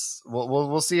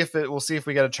 We'll see if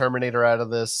we get a Terminator out of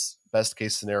this. Best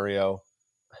case scenario,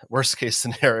 worst case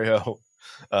scenario.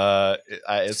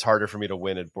 It's harder for me to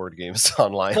win at board games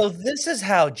online. So this is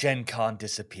how Gen Con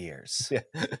disappears.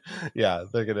 Yeah,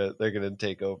 they're gonna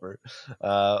take over.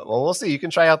 Well, we'll see. You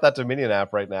can try out that Dominion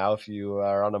app right now if you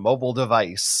are on a mobile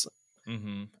device.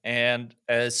 Mm-hmm. And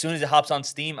as soon as it hops on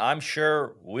Steam, I'm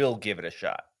sure we'll give it a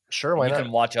shot. Sure, why not? You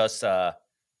can watch us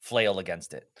flail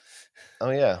against it.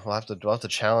 Oh yeah, we'll have to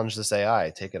challenge this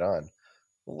AI, take it on.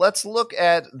 Let's look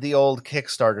at the old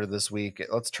Kickstarter this week.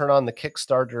 Let's turn on the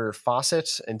Kickstarter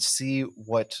faucet and see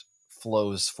what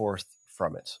flows forth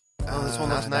from it. Oh, this one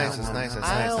looks nice. It's nice. What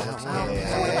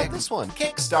about this one?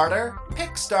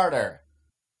 Kickstarter.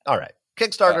 All right.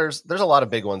 Kickstarters, there's a lot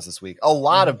of big ones this week. A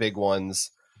lot of big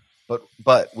ones.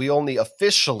 But we only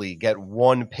officially get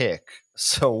one pick.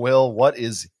 So, Will, what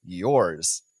is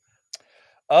yours?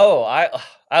 Oh, I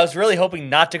was really hoping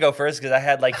not to go first because I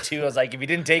had like two. I was like, if you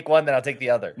didn't take one, then I'll take the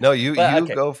other. No, you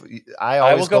okay. Go. I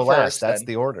always go last. First, that's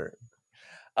the order.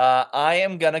 I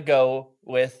am going to go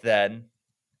with then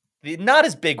the not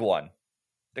as big one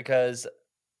because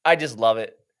I just love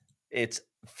it. It's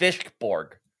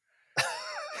Fishborg.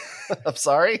 I'm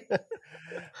sorry?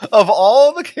 Of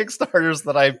all the Kickstarters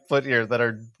that I put here that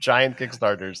are giant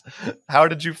Kickstarters, how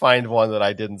did you find one that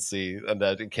I didn't see and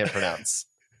that I can't pronounce?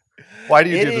 Why do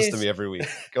you do this to me every week?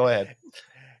 Go ahead.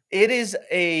 It is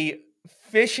a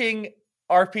fishing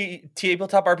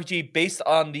tabletop RPG based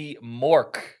on the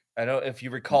Mork. I don't know if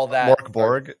you recall that.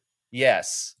 Morkborg?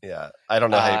 Yes. Yeah. I don't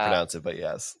know how you pronounce it, but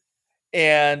yes.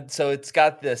 And so it's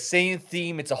got the same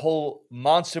theme. It's a whole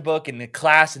monster book and the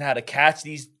class and how to catch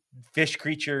these fish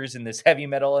creatures in this heavy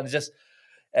metal. And it's just,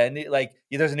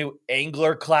 there's a new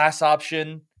angler class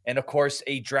option. And of course,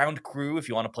 a drowned crew if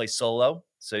you want to play solo.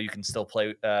 So you can still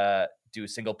play, do a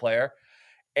single player.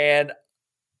 And,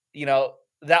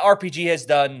 that RPG has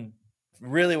done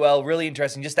really well, really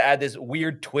interesting. Just to add this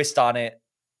weird twist on it,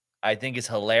 I think is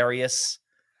hilarious.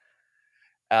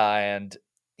 And,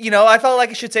 I felt like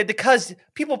I should say it because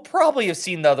people probably have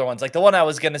seen the other ones. Like the one I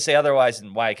was going to say otherwise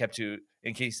and why I kept to,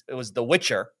 in case it was The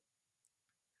Witcher.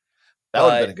 That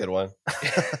would have been a good one.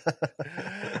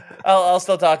 I'll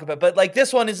still talk about it. But like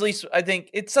this one is at least, I think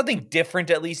it's something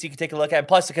different at least you can take a look at. And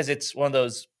plus, because it's one of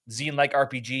those zine-like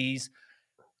RPGs,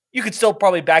 you could still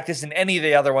probably back this in any of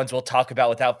the other ones we'll talk about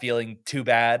without feeling too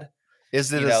bad.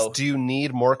 Is it do you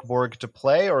need Morkborg to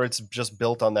play or it's just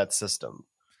built on that system?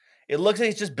 It looks like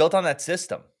it's just built on that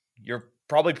system. You're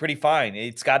probably pretty fine.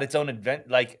 It's got its own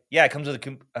it comes with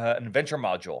an adventure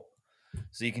module.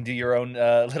 So you can do your own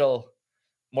little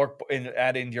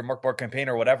add in your Morkborg campaign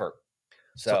or whatever.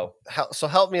 So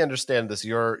help me understand this.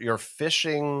 You're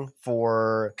fishing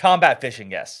for combat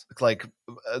fishing, yes. Like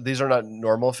these are not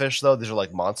normal fish though. These are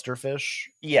like monster fish.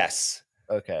 Yes.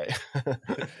 Okay.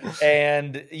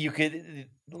 And you could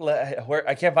where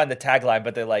I can't find the tagline,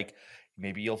 but they're like,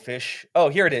 maybe you'll fish. Oh,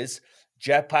 here it is.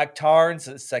 Jetpack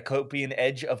tarns, Cyclopean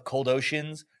edge of cold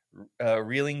oceans,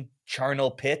 reeling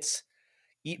charnel pits,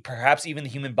 eat perhaps even the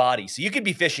human body. So you could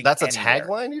be fishing. That's anywhere. A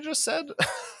tagline you just said?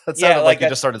 That sounded like you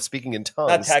just started speaking in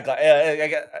tongues. Not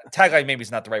tagline. Tagline maybe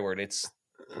is not the right word. It's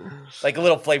like a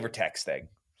little flavor text thing.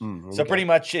 Okay. So pretty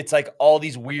much it's like all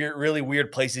these weird, really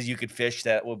weird places you could fish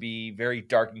that will be very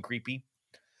dark and creepy.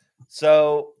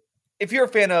 So if you're a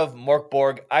fan of Mork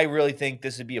Borg, I really think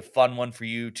this would be a fun one for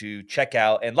you to check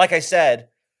out. And like I said,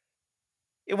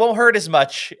 it won't hurt as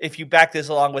much if you back this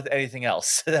along with anything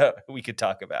else that we could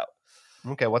talk about.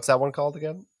 Okay, what's that one called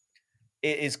again?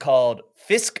 It is called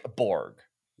Fiskborg.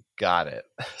 Got it.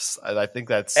 I think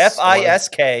that's Fisk.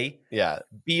 Yeah.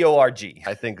 Borg.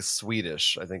 I think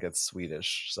Swedish. I think it's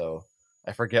Swedish. So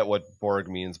I forget what Borg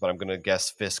means, but I'm going to guess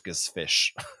Fisk is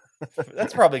fish.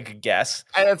 That's probably a good guess.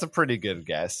 That's a pretty good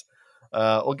guess.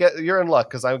 You're in luck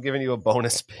because I'm giving you a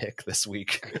bonus pick this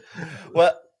week.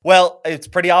 Well, it's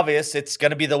pretty obvious. It's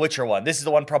going to be the Witcher one. This is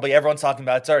the one probably everyone's talking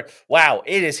about. Wow,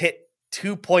 it has hit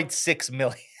 2.6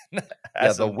 million.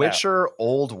 Yeah, The Witcher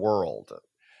Old World.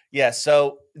 Yeah,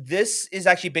 so this is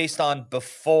actually based on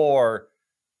before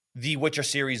the Witcher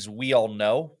series we all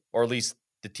know, or at least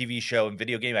the TV show and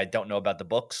video game. I don't know about the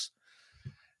books.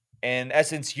 In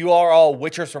essence, you are all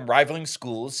Witchers from rivaling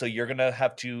schools, so you're going to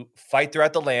have to fight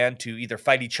throughout the land to either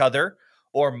fight each other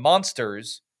or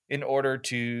monsters in order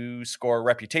to score a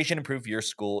reputation and prove your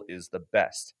school is the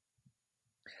best.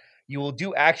 You will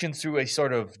do actions through a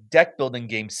sort of deck building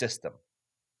game system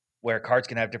where cards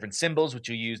can have different symbols, which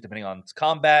you use depending on its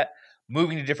combat,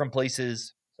 moving to different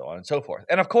places, so on and so forth.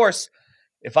 And of course,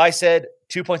 if I said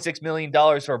 $2.6 million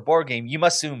for a board game, you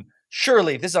must assume,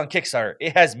 surely, if this is on Kickstarter,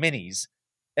 it has minis.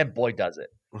 And boy, does it.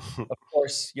 Of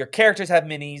course, your characters have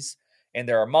minis, and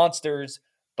there are monsters,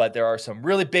 but there are some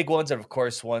really big ones, and of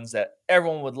course, ones that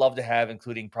everyone would love to have,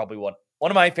 including probably one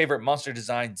of my favorite monster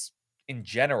designs in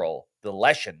general, the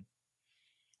Leshen.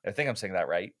 I think I'm saying that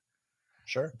right.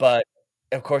 Sure. But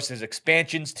of course, there's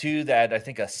expansions too that I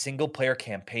think a single player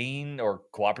campaign or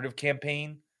cooperative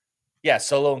campaign. Yeah,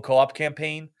 solo and co-op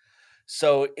campaign.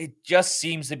 So it just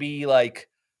seems to be like,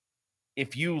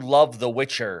 if you love The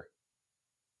Witcher,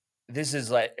 this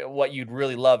is like what you'd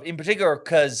really love. In particular,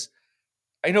 because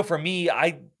I know for me,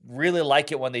 I really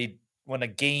like it when a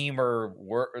game or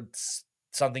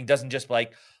something doesn't just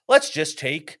like, let's just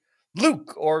take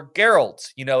Luke or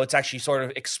Geralt. You know, it's actually sort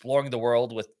of exploring the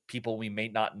world with people we may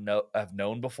not have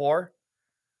known before.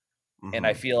 Mm-hmm. And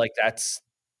I feel like that's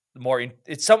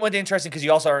it's somewhat interesting because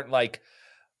you also aren't like,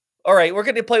 all right, we're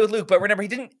going to play with Luke, but remember, he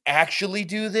didn't actually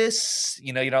do this.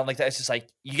 You know, you don't like that. It's just like,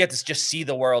 you get to just see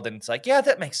the world and it's like, yeah,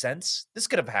 that makes sense. This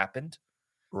could have happened.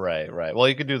 Right. Well,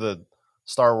 you could do the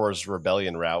Star Wars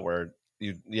Rebellion route where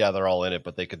they're all in it,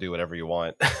 but they could do whatever you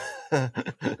want.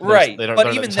 Right. They don't,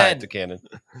 but even then, to canon.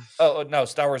 Oh no,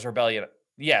 Star Wars Rebellion.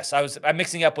 Yes, I'm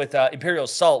mixing up with Imperial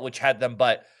Assault, which had them,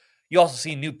 but you also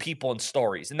see new people and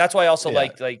stories, and that's why I also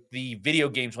like the video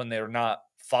games when they're not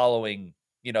following,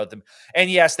 you know, them.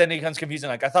 And yes, then it becomes confusing.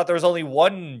 Like, I thought there was only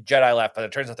one Jedi left, but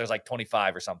it turns out there's like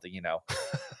 25 or something. You know.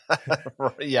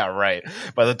 Yeah, right.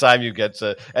 By the time you get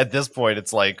to at this point,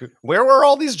 it's like, where were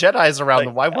all these Jedis around?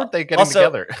 Like, why weren't they getting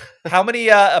together? How many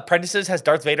apprentices has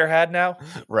Darth Vader had now?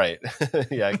 Right.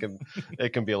 Yeah,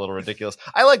 it can be a little ridiculous.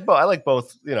 I like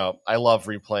both. You know, I love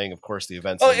replaying, of course, the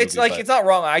events. Oh, it's like, it's not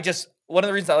wrong. One of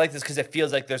the reasons I like this because it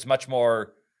feels like there's much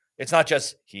more. It's not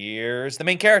just here's the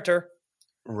main character.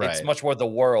 Right. It's much more the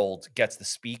world gets to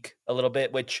speak a little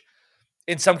bit, which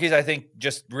in some cases I think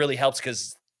just really helps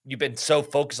because you've been so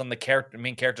focused on the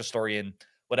main character story in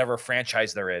whatever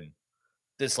franchise they're in.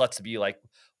 This lets to be like,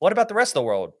 what about the rest of the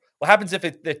world? What happens if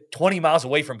they're 20 miles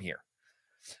away from here?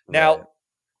 Now,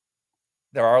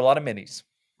 there are a lot of minis.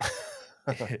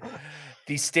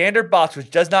 The standard box,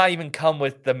 which does not even come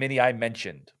with the mini I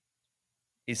mentioned,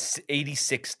 is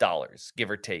 $86, give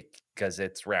or take, because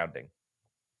it's rounding.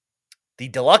 The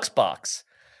deluxe box,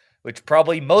 which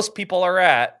probably most people are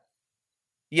at,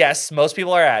 yes, most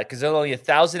people are at, because there's only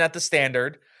 1,000 at the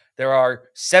standard. There are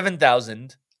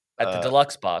 7,000 at the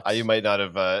deluxe box. You might not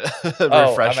have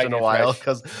refreshed in a while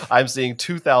because I'm seeing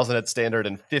 2,000 at standard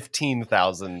and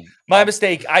 15,000. My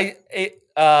mistake.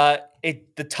 The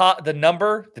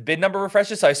bid number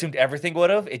refreshes, so I assumed everything would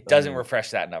have. It doesn't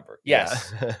refresh that number.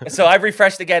 Yes. Yeah. So I've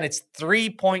refreshed again. It's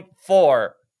 3.4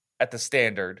 at the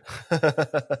standard.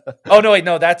 Oh, no, wait,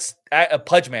 no, that's a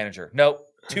pledge manager. No,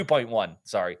 2.1.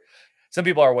 Sorry. Some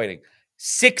people are waiting.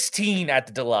 16 at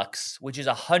the deluxe, which is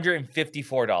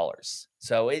 $154.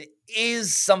 So it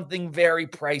is something very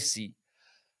pricey,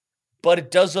 but it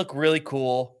does look really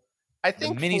cool. I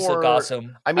think the minis look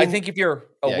awesome. I think if you're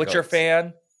a Witcher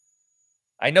fan,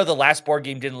 I know the last board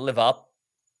game didn't live up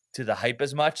to the hype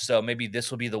as much, so maybe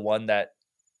this will be the one that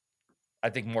I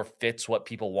think more fits what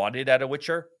people wanted at a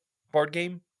Witcher board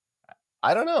game.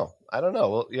 I don't know.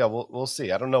 We'll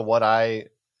see. I don't know what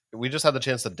we just had the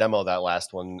chance to demo that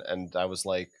last one, and I was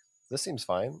like, this seems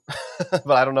fine.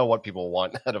 But I don't know what people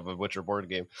want out of a Witcher board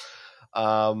game.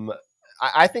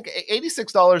 I think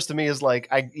 $86 to me is like,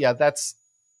 I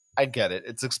get it.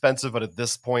 It's expensive, but at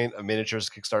this point, a miniatures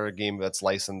Kickstarter game that's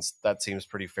licensed, that seems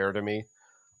pretty fair to me.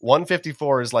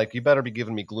 $154 is like, you better be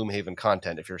giving me Gloomhaven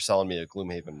content if you're selling me a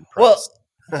Gloomhaven price. Well,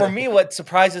 for me, what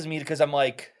surprises me, because I'm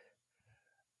like,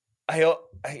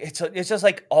 it's just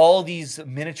like all these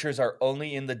miniatures are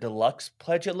only in the deluxe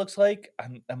pledge. It looks like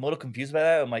I'm a little confused by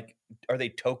that. I'm like, are they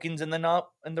tokens in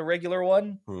the regular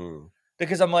one?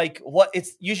 Because I'm like, what?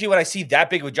 It's usually when I see that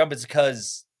big of a jump, it's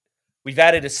because we've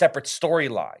added a separate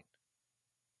storyline.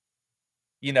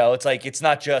 You know, it's like it's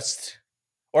not just,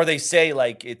 or they say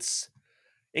like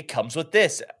it comes with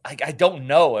this. I don't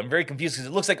know. I'm very confused because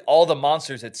it looks like all the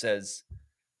monsters. It says,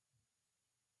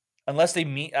 unless they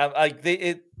meet,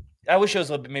 I wish it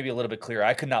was maybe a little bit clearer.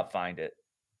 I could not find it.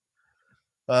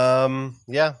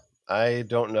 Yeah, I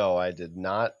don't know. I did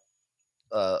not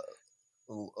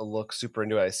look super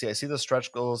into it. I see the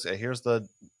stretch goals. Here's the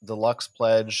deluxe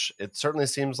pledge. It certainly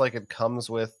seems like it comes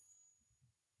with.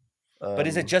 But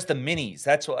is it just the minis?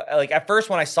 That's what, like, at first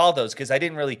when I saw those, because I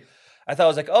thought I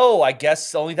was like, oh, I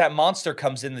guess only that monster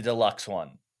comes in the deluxe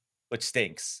one, which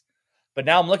stinks. But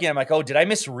now I'm looking, I'm like, oh, did I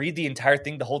misread the entire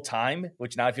thing the whole time?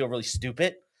 Which now I feel really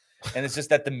stupid. And it's just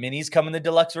that the minis come in the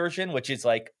deluxe version, which is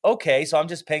like, okay, so I'm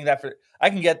just paying that for, I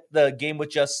can get the game with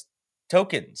just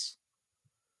tokens.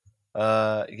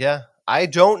 Yeah, I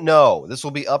don't know. This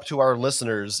will be up to our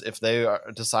listeners if they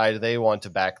decide they want to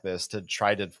back this to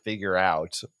try to figure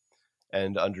out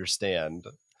and understand.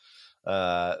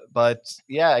 But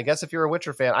yeah, I guess if you're a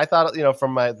Witcher fan, I thought,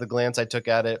 from the glance I took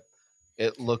at it,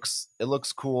 it looks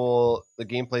cool. The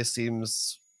gameplay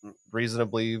seems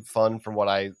reasonably fun from what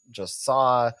I just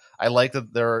saw. I like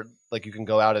that you can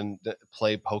go out and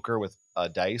play poker with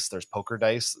dice. There's poker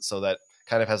dice, so that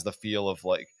kind of has the feel of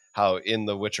like how in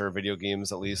the Witcher video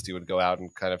games, at least, you would go out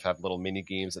and kind of have little mini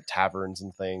games at taverns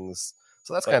and things.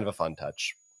 So that's kind of a fun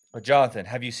touch. But Jonathan,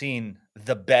 have you seen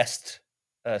the best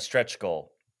stretch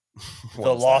goal?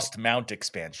 The Lost Mount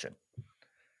expansion.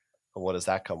 What does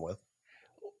that come with?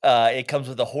 It comes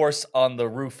with a horse on the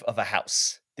roof of a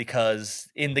house, because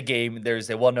in the game there's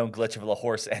a well-known glitch of a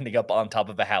horse ending up on top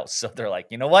of a house. So they're like,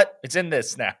 you know what? It's in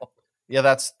this now. Yeah,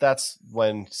 that's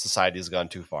when society's gone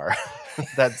too far.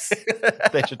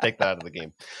 They should take that out of the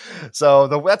game. So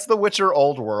that's the Witcher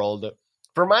Old World.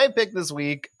 For my pick this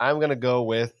week, I'm going to go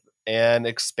with an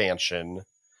expansion.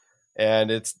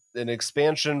 And it's an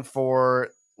expansion for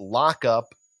Lock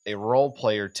Up, a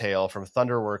role-player tale from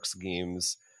Thunderworks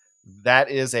Games. That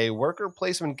is a worker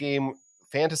placement game,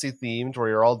 fantasy themed, where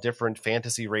you're all different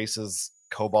fantasy races,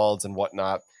 kobolds and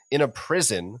whatnot, in a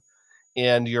prison,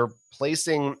 and you're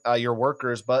placing your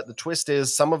workers, but the twist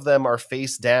is some of them are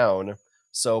face down,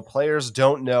 so players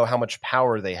don't know how much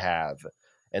power they have,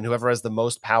 and whoever has the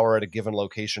most power at a given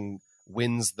location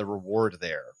wins the reward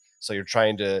there. So you're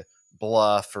trying to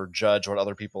bluff or judge what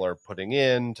other people are putting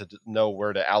in to know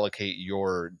where to allocate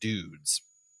your dudes.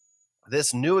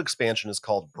 This new expansion is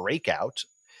called Breakout,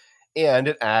 and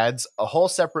it adds a whole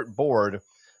separate board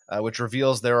which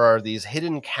reveals there are these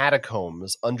hidden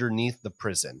catacombs underneath the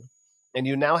prison. And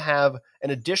you now have an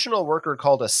additional worker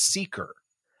called a Seeker.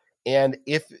 And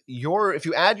if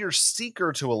you add your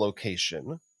Seeker to a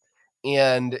location,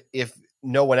 and if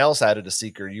no one else added a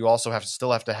Seeker, you also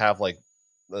still have to have like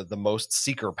the most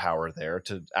Seeker power there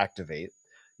to activate.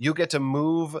 You get to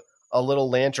move a little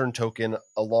lantern token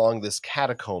along this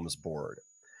catacombs board.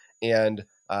 And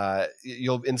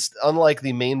unlike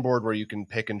the main board where you can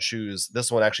pick and choose,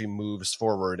 this one actually moves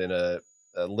forward in a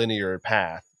linear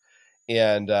path.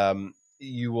 And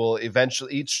you will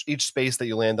eventually, each space that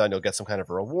you land on, you'll get some kind of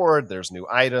a reward. There's new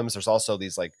items. There's also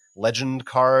these like legend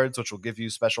cards, which will give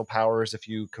you special powers if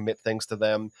you commit things to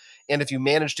them. And if you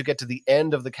manage to get to the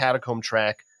end of the catacomb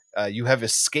track, you have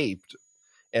escaped,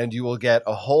 and you will get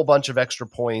a whole bunch of extra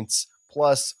points,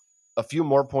 plus a few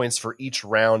more points for each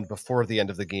round before the end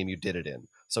of the game you did it in.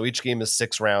 So each game is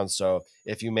 6 rounds. So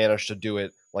if you manage to do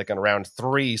it like in round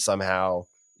 3 somehow,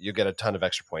 you get a ton of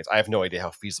extra points. I have no idea how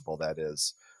feasible that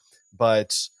is,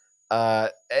 but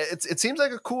it seems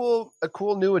like a cool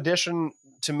new addition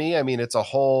to me. I mean,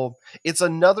 it's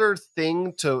another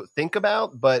thing to think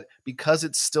about, but because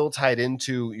it's still tied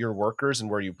into your workers and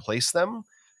where you place them,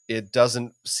 it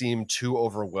doesn't seem too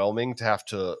overwhelming to have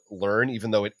to learn,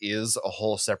 even though it is a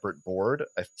whole separate board.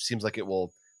 It seems like it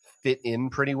will fit in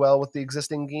pretty well with the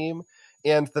existing game.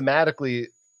 And thematically,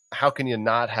 how can you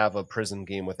not have a prison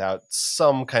game without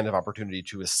some kind of opportunity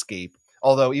to escape?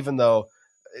 Although, even though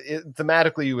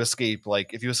thematically you escape,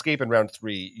 like if you escape in round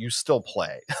 3, you still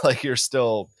play. Like you're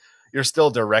still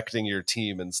directing your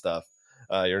team and stuff.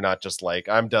 You're not just like,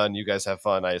 I'm done, you guys have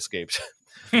fun, I escaped.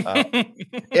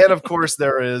 And of course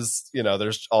there's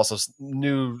also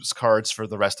new cards for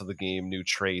the rest of the game, new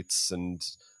traits and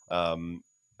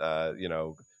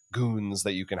goons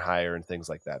that you can hire and things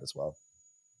like that as well.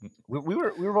 We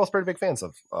were both pretty big fans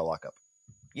of Lockup.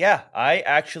 Yeah, I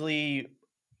actually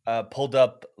pulled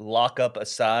up Lockup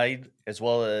Aside as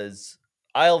well as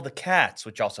Isle of the Cats,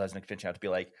 which also has an expansion out, to be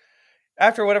like,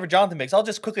 after whatever Jonathan makes, I'll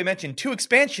just quickly mention 2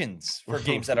 expansions for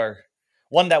games that are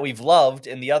one that we've loved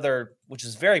and the other which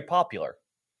is very popular.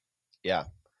 Yeah.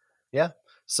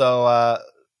 So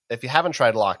if you haven't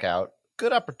tried Lockout,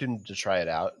 good opportunity to try it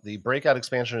out. The Breakout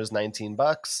expansion is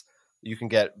 $19. You can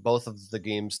get both of the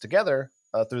games together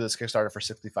through this Kickstarter for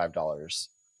 $65,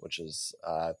 which is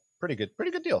pretty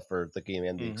good deal for the game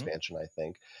and the expansion, I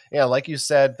think. Yeah, like you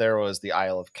said, there was the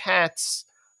Isle of Cats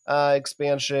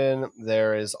expansion.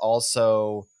 There is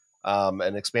also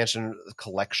an expansion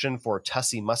collection for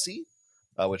Tussie Mussy,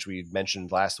 which we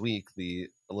mentioned last week, the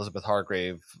Elizabeth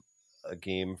Hargrave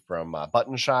game from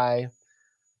Button Shy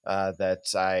that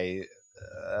I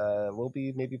will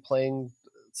be maybe playing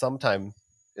sometime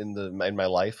in my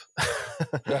life.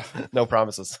 No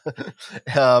promises.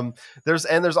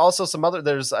 There's also some other,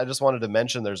 I just wanted to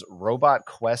mention, there's Robot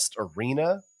Quest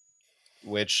Arena,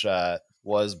 which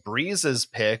was Breeze's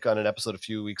pick on an episode a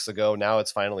few weeks ago. Now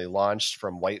it's finally launched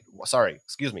from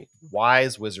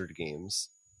Wise Wizard Games.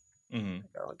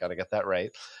 Gotta get that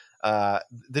right.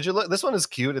 Did you look? This one is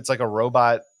cute. It's like a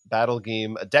robot battle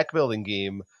game, a deck building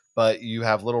game, but you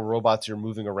have little robots you're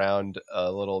moving around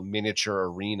a little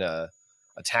miniature arena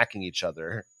attacking each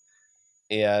other.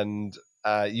 And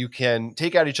you can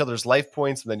take out each other's life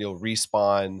points, and then you'll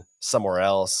respawn somewhere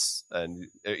else. And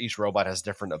each robot has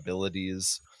different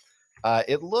abilities.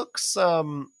 It looks,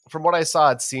 from what I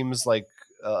saw, it seems like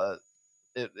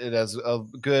it has a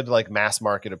good like mass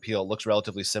market appeal. It looks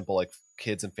relatively simple, like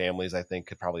kids and families I think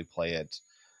could probably play it.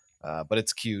 But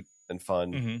it's cute and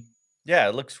fun. Yeah,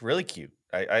 it looks really cute.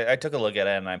 I took a look at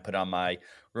it and I put on my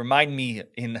remind me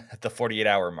in the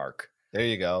 48-hour mark. There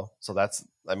you go. So that's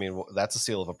a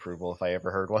seal of approval if I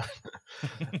ever heard one.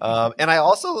 And I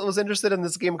also was interested in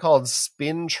this game called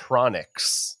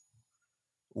Spintronics,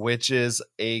 which is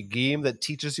a game that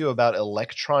teaches you about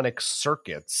electronic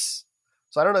circuits.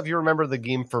 So I don't know if you remember the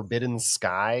game Forbidden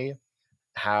Sky,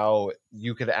 how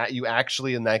you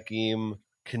actually in that game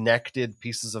connected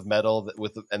pieces of metal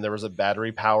and there was a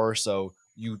battery power, so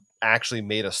you actually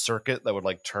made a circuit that would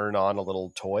like turn on a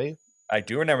little toy. I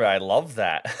do remember. I love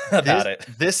that about it.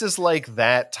 This is like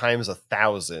that times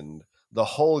 1,000. The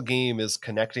whole game is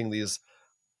connecting these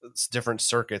different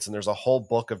circuits, and there's a whole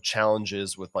book of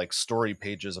challenges with like story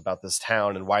pages about this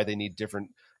town and why they need different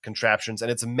contraptions. And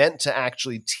it's meant to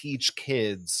actually teach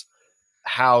kids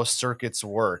how circuits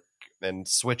work and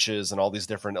switches and all these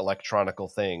different electronical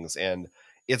things. And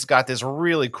it's got this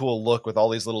really cool look with all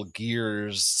these little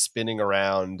gears spinning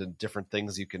around and different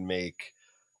things you can make.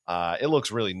 It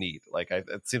looks really neat. Like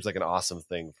it seems like an awesome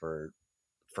thing for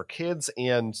kids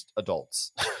and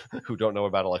adults who don't know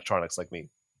about electronics like me.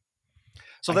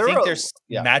 So there's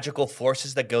magical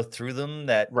forces that go through them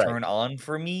that turn on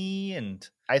for me, and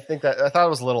I thought it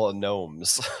was little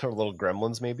gnomes or little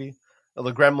gremlins. Maybe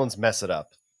the gremlins mess it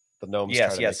up. The gnomes,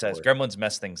 gremlins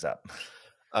mess things up.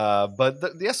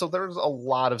 So there's a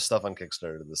lot of stuff on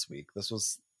Kickstarter this week. This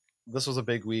was a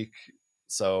big week.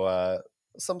 So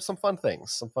some fun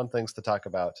things to talk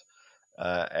about,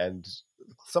 and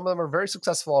some of them are very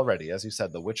successful already. As you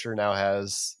said, The Witcher now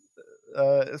has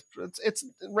it's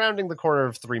rounding the corner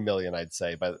of 3 million, I'd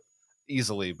say,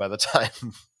 easily by the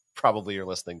time probably you're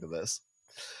listening to this.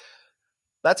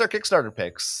 That's our Kickstarter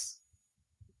picks.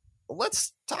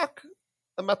 Let's talk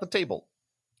about the table.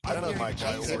 I don't know, Mike.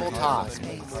 Table talk.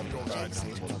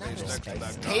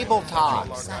 Table talk.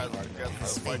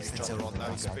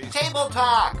 Table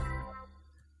talk.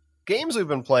 Games we've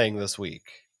been playing this week,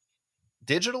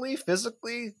 digitally,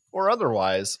 physically, or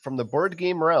otherwise, from the board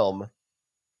game realm.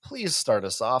 Please start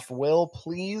us off, Will.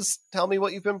 Please tell me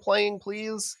what you've been playing,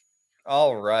 please.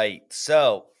 All right.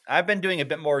 So I've been doing a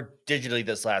bit more digitally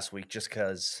this last week just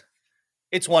because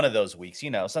it's one of those weeks.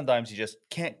 Sometimes you just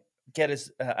can't get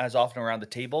as often around the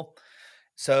table.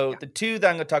 So the two that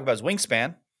I'm going to talk about is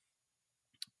Wingspan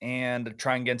and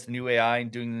trying against the new AI and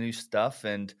doing the new stuff.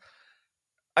 And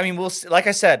I mean, we'll see. Like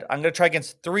I said, I'm going to try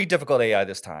against 3 difficult AI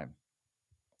this time.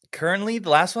 Currently, the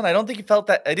last one, I don't think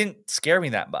it didn't scare me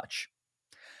that much.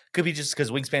 Could be just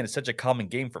because Wingspan is such a common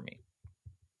game for me.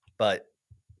 But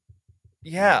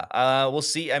yeah, we'll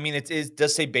see. I mean, it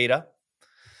does say beta.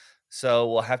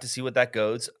 So we'll have to see what that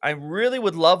goes. I really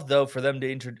would love, though, for them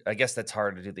to I guess that's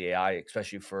hard to do the AI,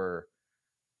 especially for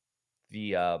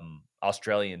the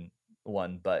Australian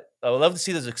one. But I would love to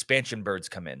see those expansion birds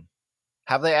come in.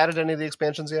 Have they added any of the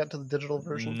expansions yet to the digital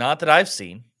version? Not that I've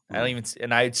seen. I don't even,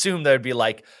 and I assume there'd be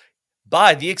like,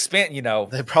 buy the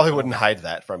They probably wouldn't hide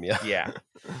that from you. Yeah.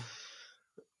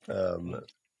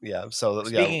 Yeah. So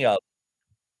speaking of,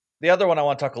 the other one I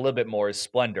want to talk a little bit more is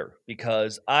Splendor,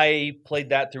 because I played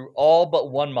that through all but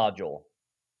one module,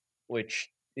 which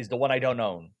is the one I don't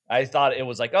own. I thought it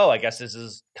was like, oh, I guess this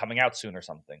is coming out soon or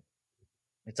something.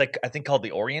 It's like, I think called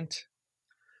the Orient.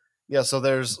 Yeah. So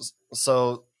there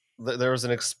was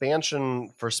an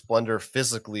expansion for Splendor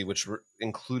physically, which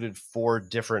included 4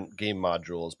 different game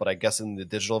modules. But I guess in the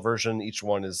digital version, each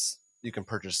one you can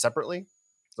purchase separately.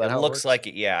 It looks like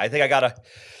it. Yeah, I think I got a.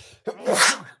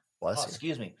 Bless you.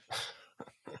 Excuse me.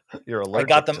 You're allergic.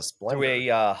 I got them to Splendor.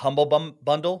 through a Humble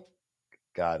Bundle.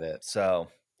 Got it. So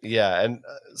yeah, and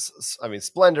I mean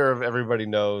Splendor, everybody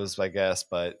knows, I guess.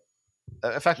 But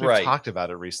in fact, we've talked about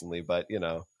it recently. But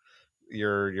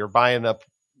you're buying up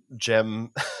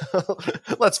gem.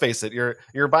 Let's face it,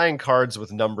 you're buying cards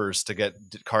with numbers to get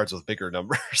cards with bigger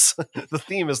numbers. The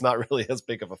theme is not really as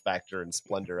big of a factor in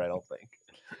Splendor, I don't think.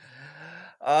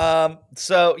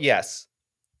 So yes,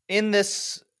 in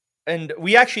this, and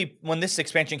we actually, when this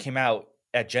expansion came out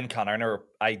at Gen Con, I remember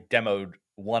I demoed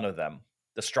one of them,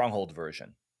 the Stronghold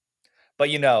version. But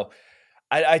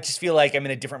I just feel like I'm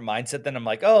in a different mindset than I'm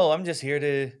like, oh, I'm just here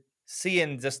to see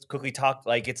and just quickly talk.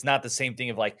 Like, it's not the same thing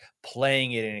of like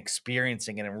playing it and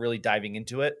experiencing it and really diving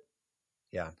into it.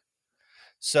 Yeah.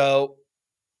 So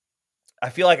I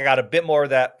feel like I got a bit more of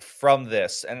that from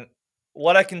this. And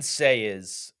what I can say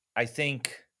is, I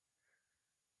think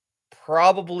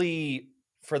probably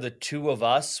for the two of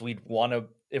us, we'd want to,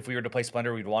 if we were to play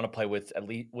Splendor, we'd want to play with at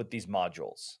least with these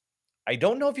modules. I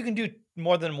don't know if you can do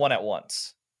more than one at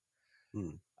once.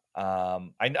 I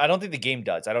don't think the game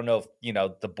does. I don't know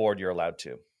if the board you're allowed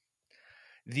to.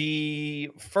 The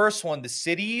first one, the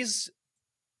cities,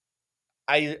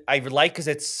 I like because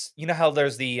it's how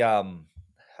there's the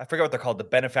I forget what they're called, the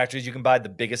benefactors you can buy the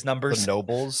biggest numbers, the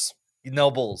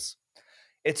nobles.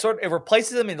 It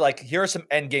replaces them in like, here are some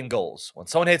end game goals. When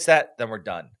someone hits that, then we're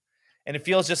done. And it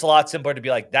feels just a lot simpler to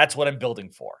be like, that's what I'm building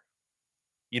for.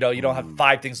 You don't have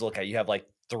 5 things to look at. You have like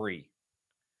 3.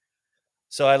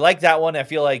 So I like that one. I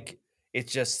feel like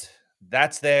it's just,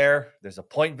 that's there. There's a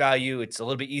point value. It's a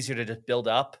little bit easier to just build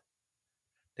up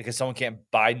because someone can't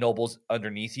buy nobles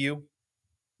underneath you.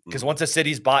 Because once a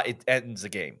city's bought, it ends the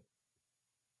game.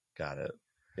 Got it.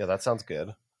 Yeah, that sounds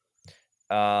good.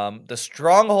 The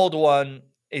Stronghold one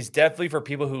is definitely for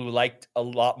people who liked a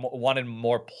lot more, wanted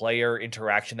more player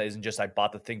interaction that isn't just I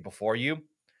bought the thing before you.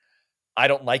 I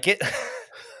don't like it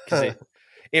because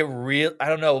it really, I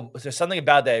don't know. There's something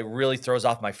about that. It really throws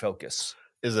off my focus.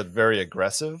 Is it very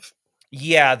aggressive?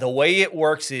 Yeah. The way it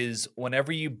works is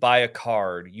whenever you buy a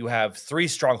card, you have 3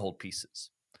 Stronghold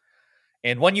pieces.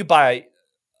 And when you buy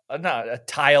a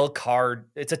tile card,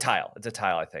 it's a tile,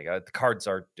 I think. The cards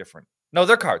are different. No,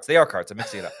 they're cards. They are cards. I'm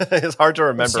mixing it up. It's hard to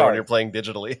remember when you're playing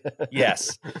digitally.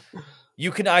 Yes.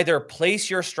 You can either place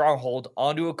your Stronghold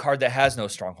onto a card that has no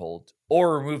Stronghold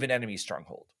or remove an enemy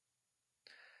Stronghold.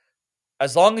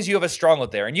 As long as you have a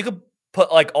Stronghold there, and you can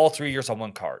put like all 3 of yours on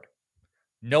one card.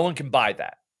 No one can buy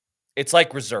that. It's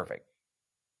like reserving.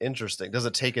 Interesting. Does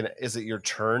it take is it your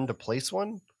turn to place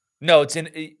one? No, it's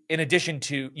in addition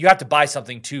to, you have to buy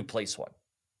something to place one.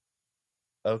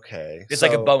 Okay. It's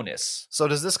like a bonus. So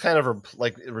does this kind of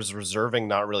is reserving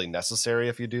not really necessary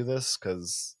if you do this?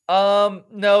 Because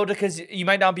no, because you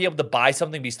might not be able to buy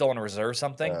something, but you still want to reserve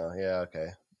something. Yeah, okay.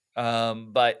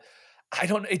 But I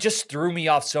don't. It just threw me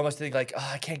off so much to think like, oh,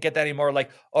 I can't get that anymore.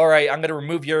 Like, all right, I'm going to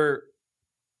remove your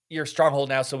Stronghold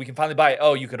now, so we can finally buy it.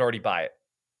 Oh, you could already buy it.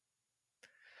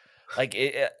 Like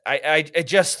it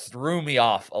just threw me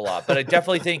off a lot. But I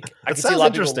definitely think I can see a lot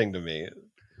of people interesting to me.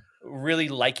 Really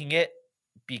liking it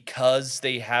because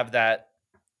they have that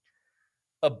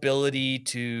ability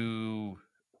to,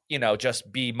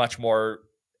 just be much more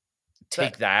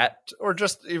take that. Or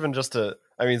just to,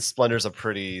 I mean, Splendor's a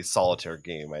pretty solitaire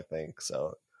game, I think.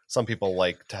 So some people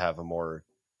like to have a more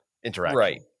interaction.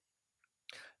 Right.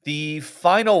 The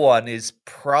final one is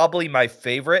probably my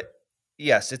favorite.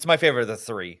 Yes, it's my favorite of the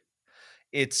three.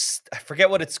 I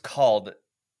forget what it's called.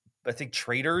 I think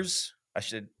Traders. I'm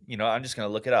just going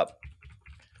to look it up.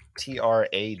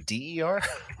 TRADER?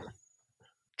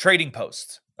 Trading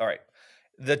Posts. All right.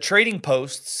 The Trading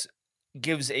Posts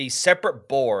gives a separate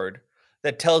board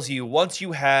that tells you once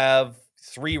you have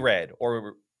 3 red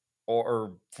or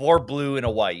 4 blue and a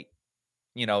white,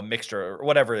 mixture or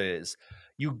whatever it is,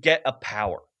 you get a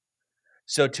power.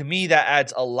 So to me, that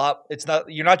adds a lot.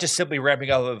 You're not just simply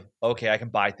ramping up of, okay, I can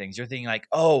buy things. You're thinking like,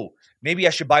 oh, maybe I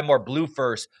should buy more blue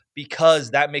first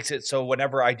because that makes it so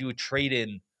whenever I do a trade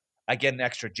in, I get an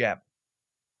extra gem.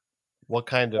 What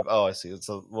kind of? Oh, I see.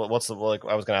 So what's the like?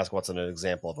 I was going to ask what's an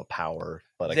example of a power,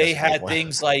 but They had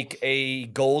things like a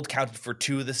gold counted for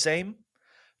 2 of the same.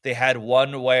 They had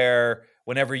one where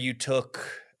whenever you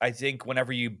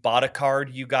bought a card,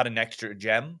 you got an extra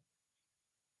gem.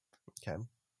 Okay.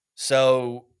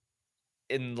 So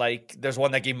there's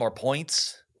one that gave more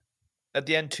points at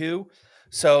the end too.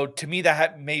 So to me, that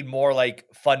had made more like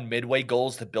fun midway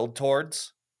goals to build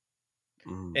towards.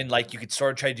 And like you could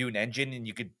sort of try to do an engine and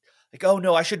you could like, oh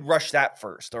no, I should rush that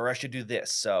first or I should do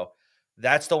this. So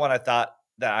that's the one I thought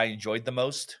that I enjoyed the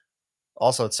most.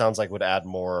 Also, it sounds like would add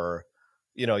more,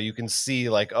 you can see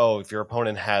like, oh, if your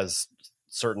opponent has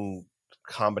certain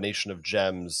combination of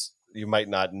gems, you might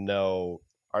not know.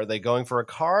 Are they going for a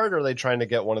card or are they trying to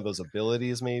get one of those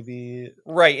abilities maybe?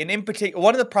 Right. And in particular,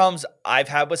 one of the problems I've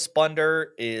had with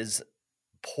Splendor is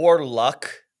poor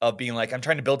luck of being like, I'm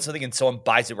trying to build something and someone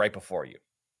buys it right before you.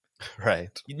 Right.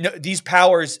 These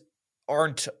powers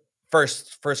aren't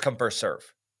first come, first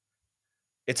serve.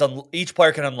 It's each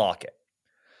player can unlock it.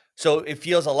 So it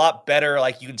feels a lot better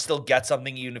like you can still get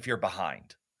something even if you're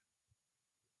behind.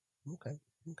 Okay.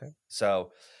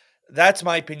 So that's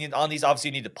my opinion on these. Obviously,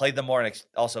 you need to play them more and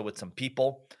also with some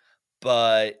people.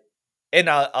 But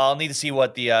I'll need to see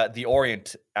what the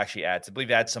Orient actually adds. I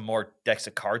believe it adds some more decks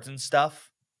of cards and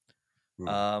stuff.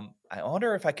 I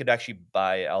wonder if I could actually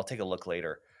buy. I'll take a look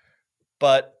later.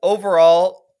 But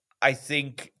overall, I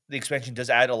think the expansion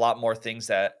does add a lot more things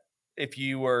that if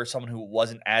you were someone who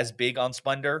wasn't as big on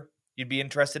Splendor, you'd be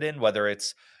interested in, whether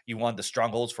it's you want the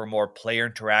strongholds for more player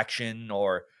interaction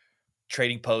or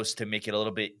trading posts to make it a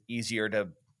little bit easier to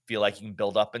feel like you can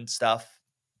build up and stuff.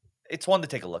 It's one to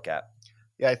take a look at.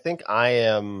 Yeah, I think I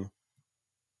am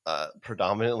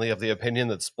predominantly of the opinion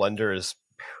that Splendor is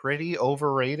pretty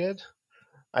overrated.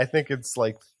 I think it's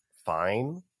like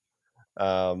fine.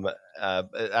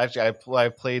 Actually, I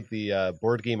played the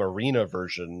board game arena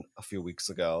version a few weeks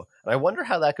ago, and I wonder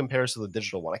how that compares to the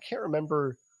digital one. I can't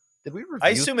remember. Did we review? I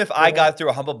assume if I got it through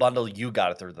a Humble Bundle, you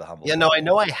got it through the Humble. Yeah, Bundle. no, I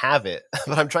know I have it,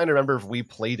 but I'm trying to remember if we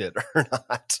played it or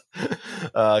not.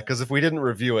 Because if we didn't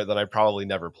review it, then I probably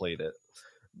never played it.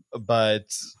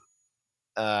 But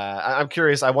I'm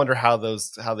curious. I wonder how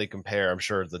they compare. I'm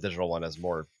sure the digital one has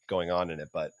more going on in it,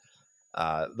 but.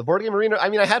 The board game arena, I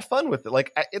mean, I had fun with it.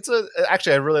 Like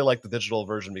actually, I really like the digital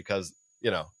version because,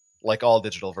 like all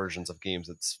digital versions of games,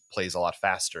 it plays a lot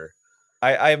faster.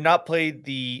 I have not played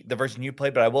the version you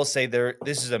played, but I will say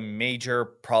this is a major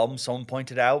problem. Someone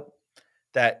pointed out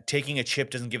that taking a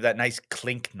chip doesn't give that nice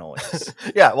clink noise.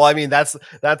 Yeah. Well, I mean, that's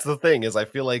the thing is I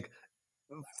feel like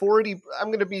 40, I'm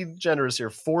going to be generous here.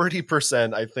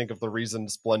 40%, I think, of the reason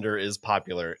Splendor is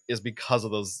popular is because of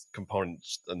those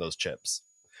components and those chips.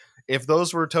 If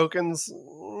those were tokens,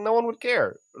 no one would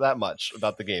care that much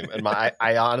about the game. And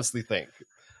I honestly think,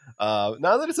 not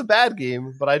that it's a bad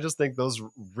game, but I just think those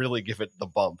really give it the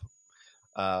bump.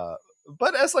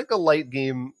 But as like a light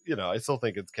game, I still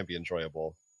think it can be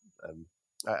enjoyable. And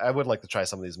I would like to try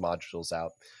some of these modules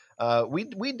out.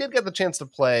 We did get the chance to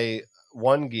play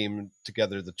one game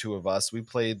together, the two of us. We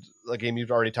played a game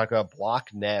you've already talked about, Block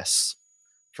Ness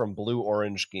from Blue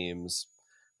Orange Games.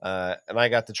 And I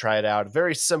got to try it out.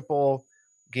 Very simple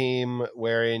game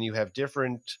wherein you have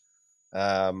different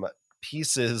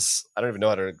pieces. I don't even know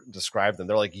how to describe them.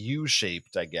 They're like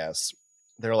U-shaped, I guess.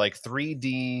 They're like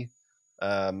 3D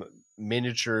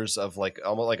miniatures of like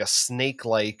almost like a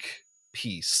snake-like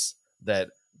piece that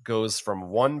goes from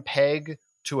one peg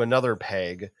to another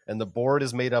peg, and the board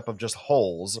is made up of just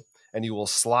holes, and you will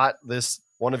slot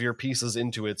one of your pieces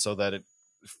into it so that it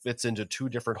fits into 2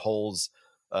 different holes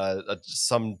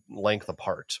some length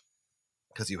apart,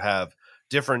 because you have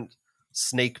different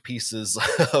snake pieces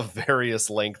of various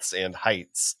lengths and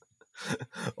heights.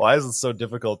 Why is it so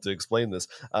difficult to explain this?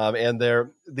 And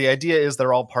the idea is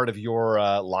they're all part of your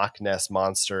Loch Ness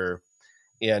monster,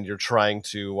 and you're trying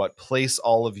to place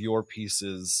all of your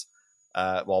pieces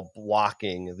while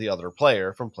blocking the other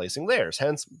player from placing theirs.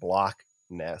 Hence,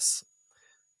 blockness.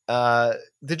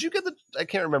 Did you get I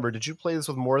can't remember. Did you play this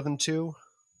with more than 2?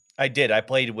 I did. I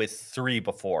played with 3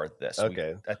 before this.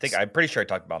 Okay. I'm pretty sure I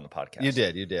talked about it on the podcast.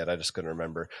 You did. I just couldn't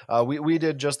remember. We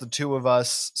did just the 2 of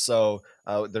us. So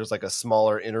there's like a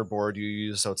smaller inner board you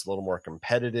use, so it's a little more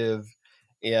competitive.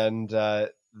 And I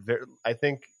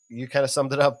think you kind of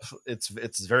summed it up. It's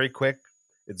very quick.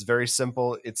 It's very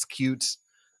simple. It's cute.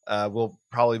 We'll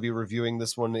probably be reviewing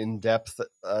this one in depth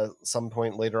some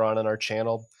point later on in our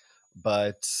channel.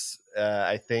 But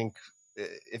I think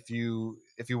if you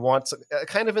want to,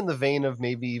 kind of in the vein of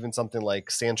maybe even something like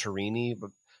Santorini,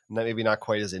 but maybe not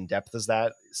quite as in depth as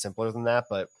that, simpler than that,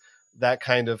 but that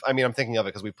kind of, I mean, I'm thinking of it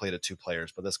because we played it 2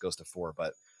 players, but this goes to 4,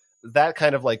 but that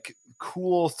kind of like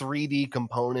cool 3D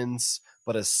components,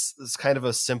 but it's kind of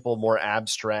a simple, more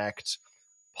abstract,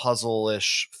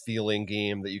 puzzle-ish feeling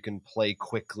game that you can play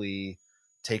quickly,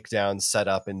 take down, set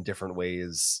up in different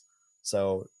ways.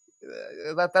 So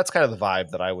that's kind of the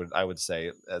vibe that I would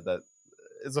say that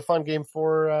is a fun game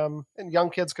for and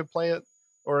young kids could play it,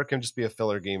 or it can just be a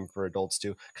filler game for adults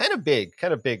too. Kind of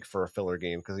big for a filler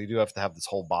game, because you do have to have this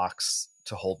whole box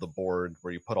to hold the board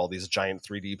where you put all these giant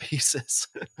 3D pieces.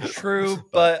 True,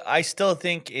 but I still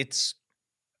think it's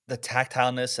the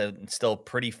tactileness and still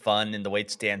pretty fun in the way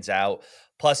it stands out.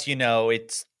 Plus,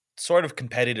 it's sort of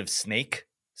competitive Snake.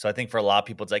 So I think for a lot of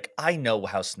people, it's like, I know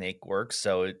how Snake works.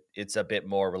 So it's a bit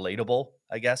more relatable,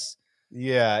 I guess.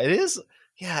 Yeah, it is.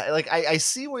 Yeah, like I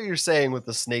see what you're saying with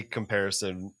the Snake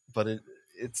comparison, but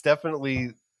it's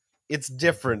definitely, it's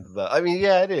different though. I mean,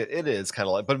 yeah, it is kind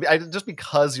of like, but just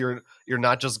because you're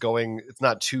not just going, it's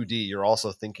not 2D, you're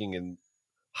also thinking in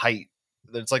height.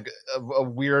 It's like a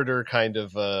weirder kind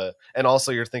of and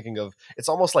also you're thinking of, it's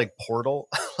almost like Portal.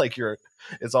 Like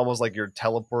it's almost like you're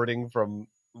teleporting from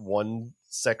one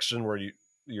section where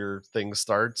your thing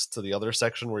starts to the other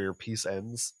section where your piece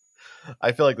ends.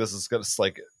 I feel like this is just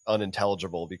like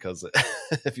unintelligible, because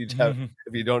if you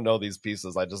don't know these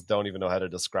pieces, I just don't even know how to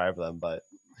describe them. But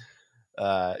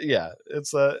yeah,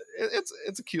 it's a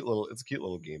cute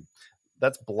little game.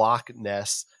 That's Block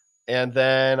Ness. And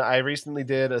then I recently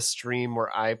did a stream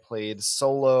where I played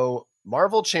solo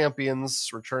Marvel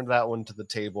Champions, returned that one to the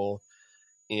table,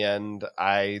 and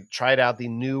I tried out the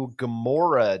new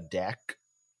Gamora deck,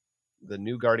 the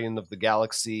new Guardian of the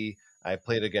Galaxy. I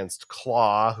played against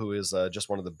Claw, who is just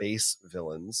one of the base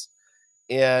villains.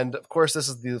 And of course, this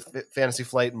is the Fantasy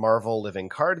Flight Marvel living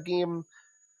card game.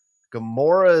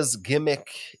 Gamora's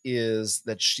gimmick is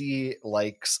that she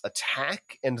likes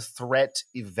attack and thwart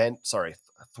event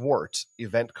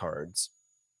cards.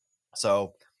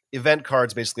 So event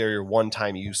cards basically are your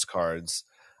one-time use cards.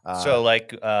 So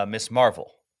like Miss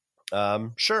Marvel.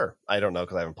 Sure. I don't know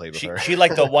because I haven't played with her. She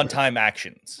liked the one-time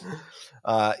actions.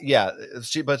 Yeah,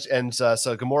 so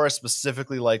Gamora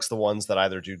specifically likes the ones that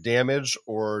either do damage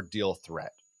or deal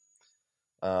threat.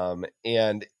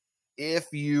 And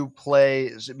if you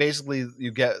play, basically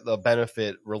you get the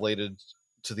benefit related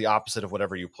to the opposite of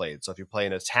whatever you played. So if you play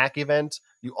an attack event,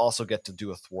 you also get to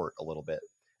do a thwart a little bit.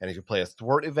 And if you play a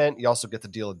thwart event, you also get to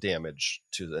deal damage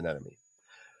to an enemy.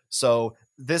 So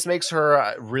this makes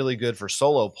her really good for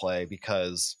solo play,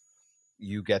 because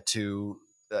you get to,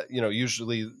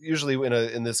 usually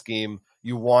in this game,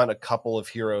 you want a couple of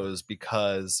heroes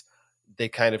because they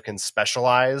kind of can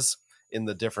specialize in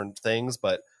the different things,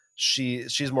 but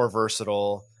she's more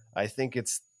versatile. I think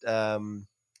it's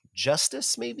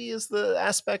Justice maybe is the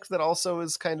aspect that also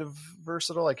is kind of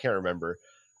versatile. I can't remember.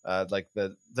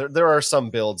 There are some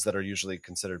builds that are usually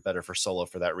considered better for solo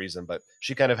for that reason, but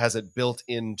she kind of has it built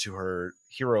into her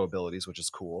hero abilities, which is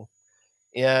cool.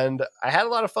 And I had a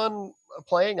lot of fun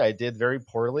playing. I did very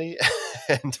poorly,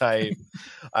 and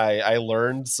I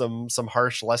learned some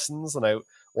harsh lessons, and I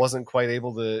wasn't quite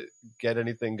able to get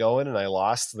anything going, and I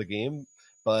lost the game.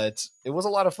 But it was a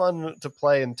lot of fun to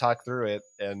play and talk through it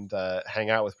and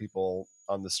hang out with people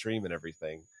on the stream and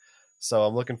everything. So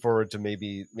I'm looking forward to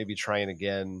maybe trying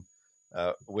again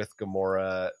with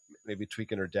Gamora, maybe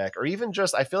tweaking her deck, or even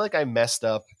just, I feel like I messed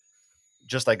up.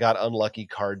 Just I got unlucky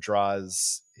card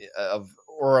draws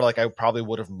or like I probably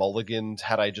would have mulliganed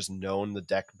had I just known the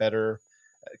deck better.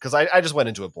 Because I just went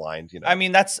into it blind, I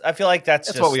mean, I feel like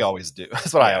that's what we always do.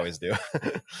 That's what I always do.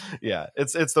 Yeah,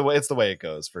 it's the way it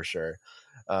goes for sure.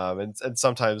 And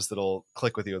sometimes it'll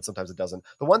click with you, and sometimes it doesn't.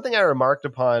 The one thing I remarked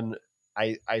upon,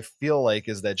 I feel like,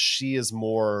 is that she is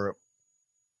more.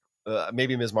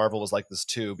 Maybe Ms. Marvel was like this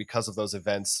too, because of those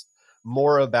events.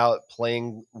 More about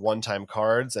playing one-time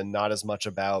cards and not as much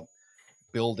about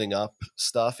building up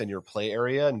stuff in your play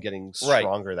area and getting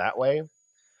stronger that way.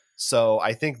 So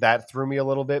I think that threw me a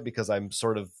little bit because I'm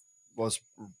sort of was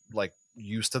like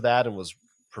used to that and was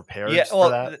prepared for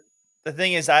that. The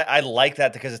thing is, I like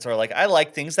that because it's sort of like, I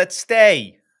like things that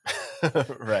stay.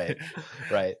 Right.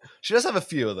 She does have a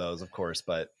few of those, of course,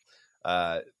 but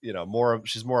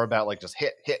she's more about like just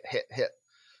hit,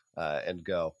 and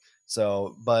go.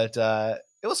 So, but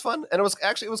it was fun, and it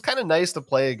was kind of nice to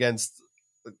play against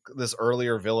this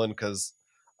earlier villain because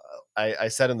I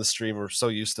said in the stream we're so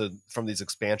used to from these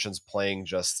expansions playing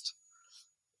just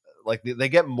like they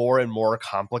get more and more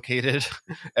complicated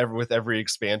with every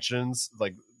expansions.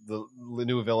 Like the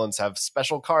new villains have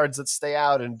special cards that stay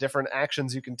out and different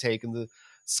actions you can take, and the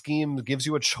scheme gives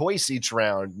you a choice each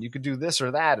round. You could do this or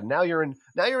that, and now you're in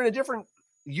a different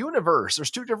universe.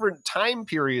 There's 2 different time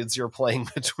periods you're playing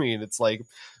between. It's like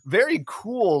very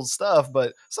cool stuff,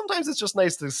 but sometimes it's just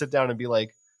nice to sit down and be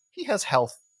like, he has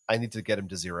health. I need to get him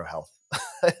to 0 health.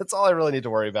 That's all I really need to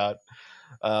worry about.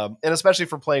 And especially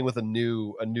for playing with a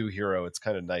new hero, it's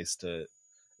kind of nice to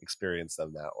experience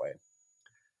them that way.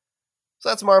 So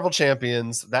that's Marvel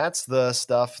Champions. That's the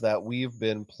stuff that we've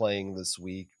been playing this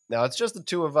week. Now it's just the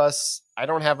 2 of us. I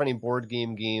don't have any board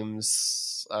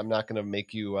games. I'm not going to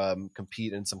make you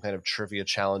compete in some kind of trivia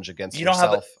challenge against yourself. You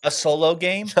don't have a solo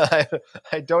game?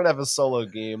 I don't have a solo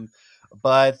game,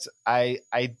 but I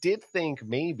did think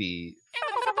maybe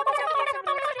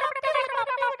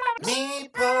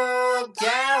Meeple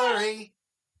Gallery.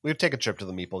 We'd take a trip to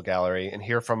the Meeple Gallery and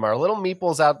hear from our little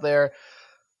meeples out there.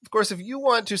 Of course, if you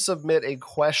want to submit a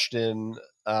question,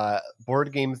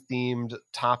 board game themed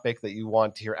topic that you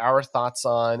want to hear our thoughts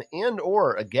on and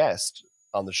or a guest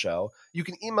on the show, you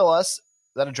can email us.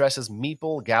 That address is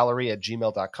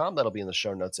meeplegallery@gmail.com. That'll be in the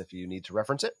show notes if you need to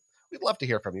reference it. We'd love to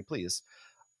hear from you, please.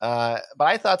 But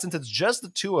I thought since it's just the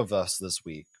 2 of us this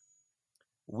week,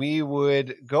 we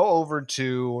would go over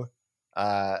to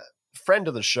friend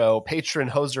of the show, patron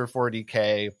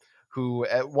Hoser4DK, who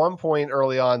at one point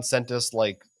early on sent us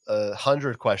like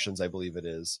 100 questions, I believe it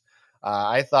is.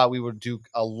 I thought we would do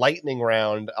a lightning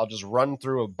round. I'll just run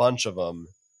through a bunch of them,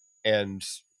 and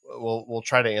we'll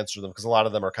try to answer them because a lot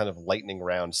of them are kind of lightning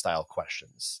round style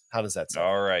questions. How does that sound?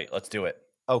 All right, let's do it.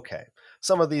 Okay.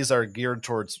 Some of these are geared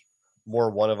towards more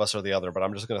one of us or the other, but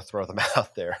I'm just going to throw them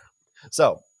out there.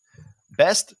 So,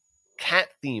 best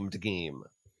cat-themed game.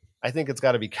 I think it's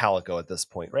got to be Calico at this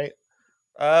point, right?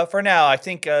 For now, I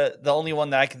think the only one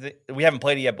that we haven't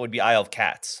played it yet, but would be Isle of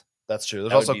Cats. That's true.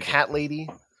 There's also Cat Lady.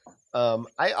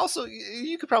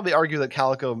 You could probably argue that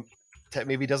Calico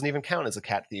maybe doesn't even count as a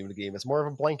cat-themed game. It's more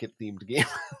of a blanket-themed game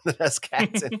that has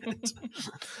cats in it.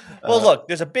 Well, look,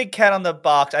 there's a big cat on the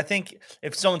box. I think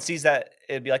if someone sees that,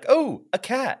 it'd be like, oh, a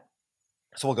cat.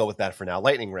 So we'll go with that for now.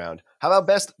 Lightning round. How about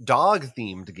best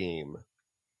dog-themed game?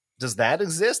 Does that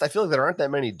exist? I feel like there aren't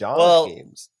that many dog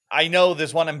games. I know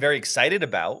there's one I'm very excited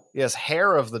about. Yes,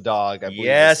 Hair of the Dog. I believe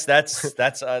yes, that's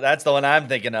the one I'm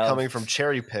thinking of. Coming from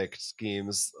Cherry Picked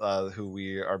Games, who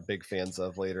we are big fans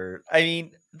of later. I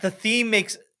mean, the theme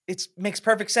makes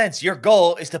perfect sense. Your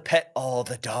goal is to pet all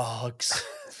the dogs.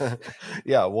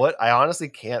 Yeah, what? I honestly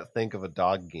can't think of a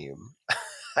dog game.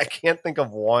 I can't think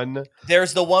of one.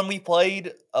 There's the one we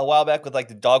played a while back with like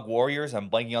the Dog Warriors. I'm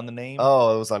blanking on the name.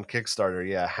 Oh, it was on Kickstarter.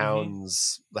 Yeah,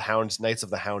 Knights of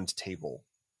the Hound Table.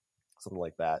 Something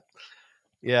like that.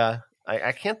 Yeah,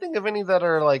 I can't think of any that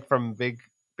are like from big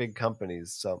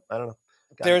companies. So I don't know.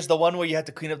 There's the one where you have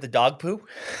to clean up the dog poo.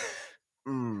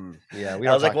 Yeah,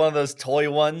 that was like one of those toy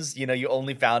ones. You know, you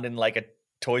only found in like a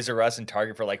Toys R Us and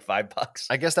Target for like $5.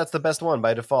 I guess that's the best one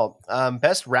by default.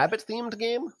 Best rabbit themed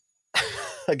game.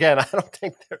 Again, I don't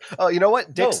think there. Oh, you know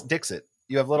what? Dixit.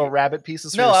 You have little rabbit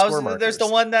pieces. For your score markers. There's the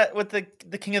one that with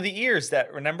the King of the Ears.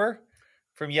 That remember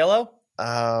from Yellow.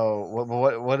 Oh,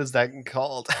 what is that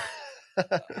called?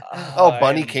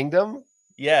 Bunny Kingdom?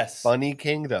 Yes. Bunny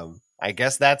Kingdom. I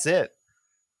guess that's it.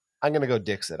 I'm going to go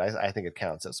Dixit. I think it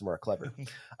counts. That's more clever.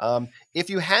 If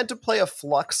you had to play a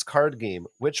Flux card game,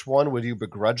 which one would you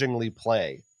begrudgingly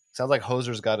play? Sounds like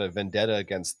Hoser's got a vendetta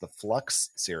against the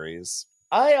Flux series.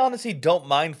 I honestly don't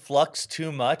mind Flux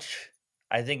too much.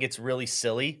 I think it's really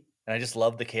silly, and I just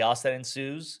love the chaos that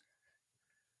ensues.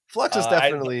 Flux is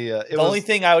definitely... the only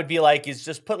thing I would be like is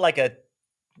just put like a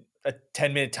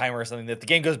 10-minute timer or something. If the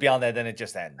game goes beyond that, then it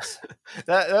just ends.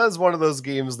 that was one of those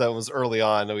games that was early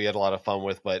on that we had a lot of fun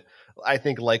with, but I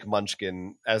think like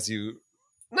Munchkin,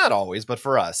 not always, but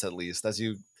for us at least, as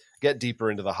you get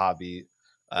deeper into the hobby...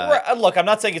 Look, I'm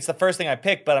not saying it's the first thing I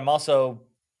pick, but I'm also...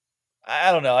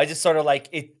 I don't know. I just sort of like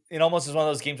it. It almost is one of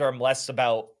those games where I'm less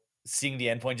about seeing the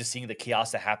endpoint, just seeing the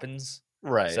chaos that happens.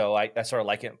 Right. So I sort of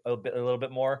like it a little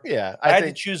bit more. Yeah. I had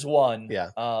to choose one. Yeah.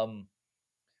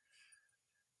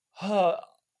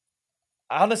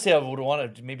 Honestly, I would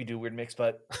want to maybe do a weird mix,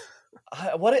 but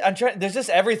I'm trying. There's just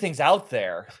everything's out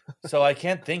there, so I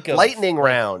can't think of lightning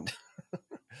round.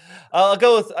 I'll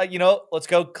go with let's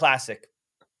go classic.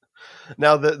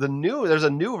 Now there's a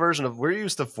new version of, we're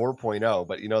used to 4.0,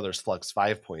 but there's Flux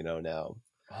 5.0 now.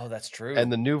 Oh, that's true.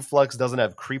 And the new Flux doesn't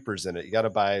have creepers in it. You got to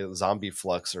buy Zombie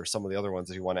Flux or some of the other ones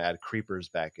if you want to add creepers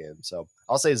back in. So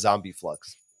I'll say Zombie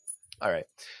Flux. All right.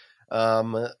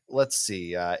 Let's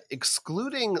see.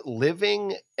 Excluding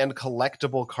living and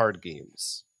collectible card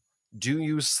games, do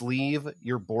you sleeve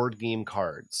your board game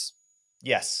cards?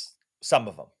 Yes, some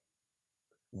of them.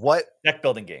 What deck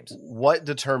building games? What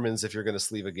determines if you're going to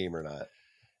sleeve a game or not?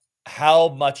 How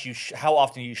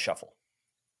often you shuffle?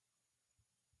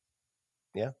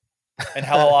 Yeah. And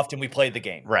how often we play the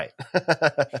game? Right.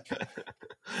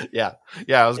 Yeah.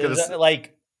 I was going to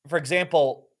like, for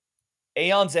example,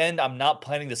 Aeon's End, I'm not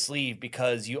planning to sleeve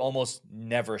because you almost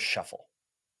never shuffle.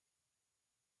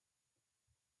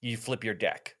 You flip your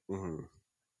deck. Mm-hmm.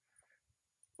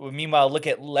 Meanwhile, look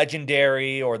at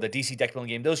Legendary or the DC deck building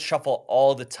game. Those shuffle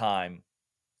all the time,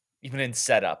 even in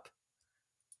setup.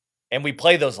 And we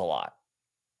play those a lot.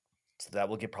 So that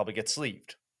will probably get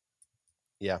sleeved.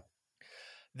 Yeah.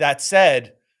 That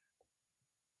said,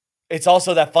 it's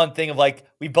also that fun thing of like,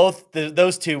 we both,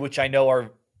 those two, which I know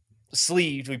are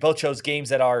sleeved, we both chose games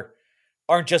that aren't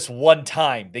just one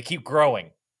time. They keep growing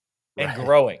and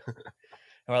growing.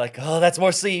 And we're like, oh, that's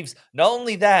more sleeves. Not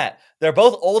only that, they're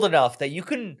both old enough that you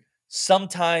can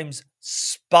sometimes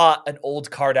spot an old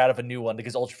card out of a new one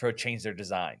because Ultra Pro changed their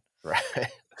design.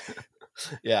 Right.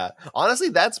 Yeah. Honestly,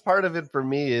 that's part of it for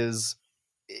me is,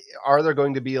 are there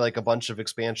going to be like a bunch of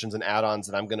expansions and add-ons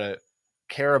that I'm going to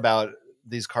care about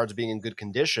these cards being in good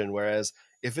condition? Whereas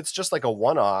if it's just like a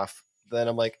one-off, then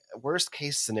I'm like, worst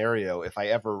case scenario, if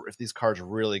these cards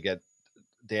really get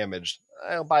damaged,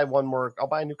 I'll buy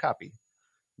a new copy.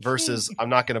 Versus I'm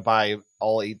not going to buy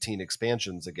all 18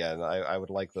 expansions again. I would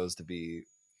like those to be,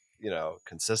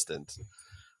 consistent.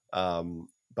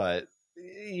 But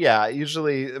yeah,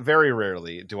 usually, very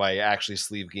rarely do I actually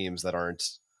sleeve games that aren't.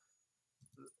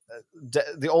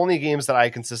 The only games that I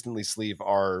consistently sleeve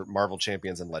are Marvel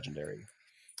Champions and Legendary.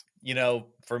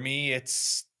 For me,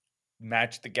 it's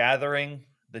Magic the Gathering,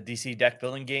 the DC deck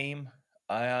building game.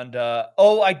 And,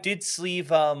 I did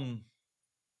sleeve,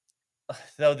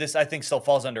 though this I think still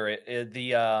falls under it,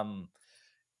 the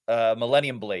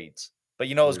Millennium Blades. But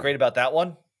what was great about that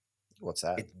one? What's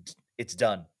that? It's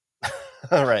done.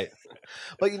 All right.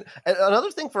 But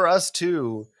another thing for us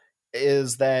too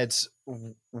is that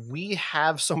we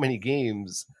have so many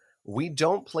games. We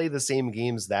don't play the same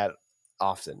games that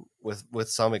often, with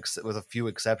a few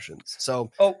exceptions.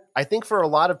 So I think for a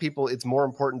lot of people, it's more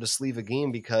important to sleeve a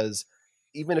game because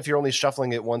even if you're only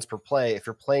shuffling it once per play, if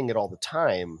you're playing it all the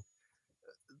time,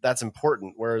 that's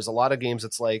important. Whereas a lot of games,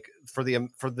 it's like for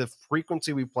the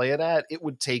frequency we play it at, it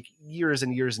would take years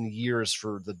and years and years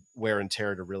for the wear and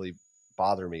tear to really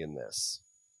bother me in this.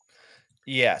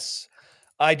 Yes.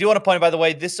 I do want to point out, by the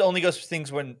way, this only goes for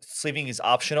things when sleeving is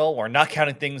optional. We're not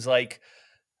counting things like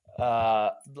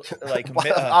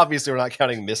obviously we're not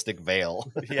counting Mystic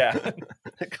Veil. Yeah.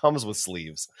 It comes with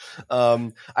sleeves.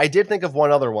 I did think of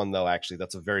one other one though, actually,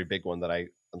 that's a very big one that I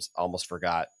almost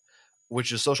forgot,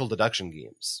 which is social deduction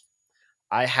games.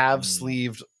 I have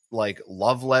sleeved like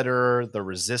Love Letter, The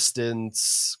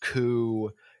Resistance,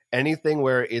 Coup, anything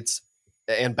where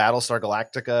and Battlestar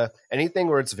Galactica, anything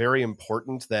where it's very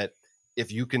important that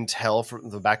if you can tell from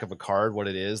the back of a card what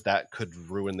it is, that could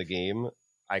ruin the game.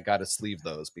 I got to sleeve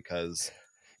those because...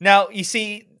 Now, you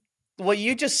see, what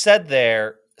you just said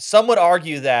there, some would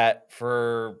argue that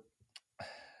for,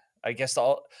 I guess,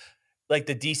 like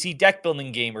the DC deck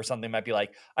building game or something might be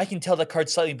like, I can tell the card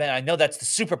slightly better. I know that's the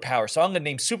superpower, so I'm going to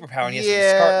name superpower. And he has to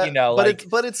discard,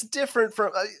 but it's different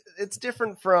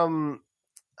from,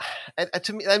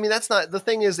 to me. I mean, that's not the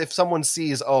thing. Is if someone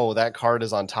sees, that card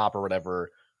is on top or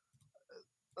whatever,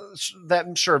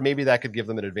 that sure maybe that could give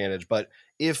them an advantage. But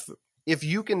if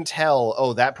you can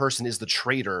tell, that person is the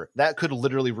traitor, that could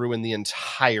literally ruin the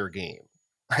entire game.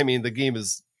 I mean, the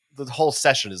whole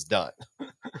session is done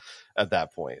at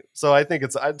that point. So I think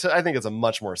it's a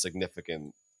much more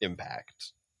significant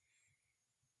impact.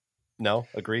 No,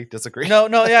 agree, disagree? No,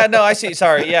 yeah, no, I see.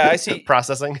 Sorry, yeah, I see.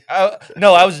 Processing?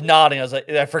 No, I was nodding. I was like,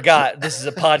 I forgot. This is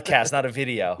a podcast, not a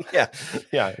video. Yeah,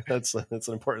 that's an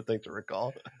important thing to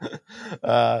recall.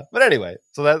 But anyway,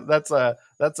 so that's our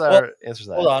answer to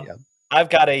that. Hold on, yeah. I've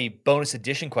got a bonus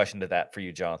addition question to that for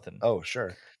you, Jonathan. Oh,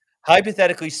 sure.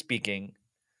 Hypothetically speaking,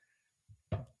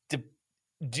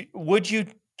 would you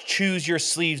choose your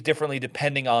sleeves differently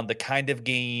depending on the kind of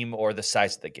game or the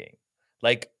size of the game?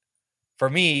 Like for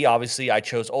me, obviously, I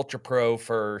chose Ultra Pro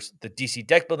for the DC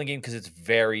deck building game because it's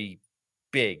very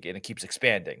big and it keeps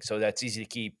expanding. So that's easy to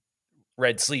keep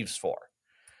red sleeves for.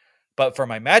 But for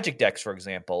my Magic decks, for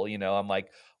example, I'm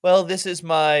like, well, this is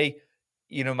my,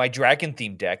 my dragon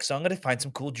themed deck. So I'm going to find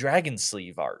some cool dragon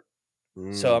sleeve art.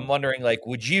 So I'm wondering, like,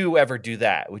 would you ever do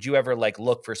that? Would you ever like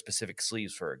look for specific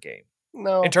sleeves for a game?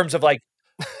 No. In terms of like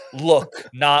look,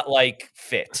 not like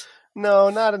fit. No,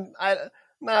 not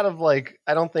of like,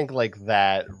 I don't think like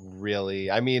that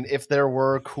really. I mean, if there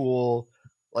were cool,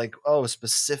 like,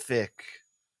 specific,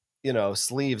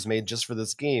 sleeves made just for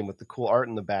this game with the cool art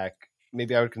in the back,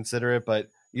 maybe I would consider it. But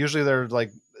usually they're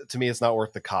like, to me, it's not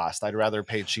worth the cost. I'd rather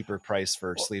pay cheaper price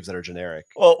for sleeves that are generic.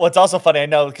 Well, what's also funny, I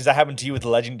know, because that happened to you with the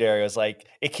Legendary, was like,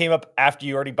 it came up after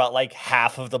you already bought like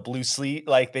half of the blue sleeve,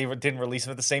 like they didn't release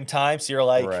them at the same time. So you're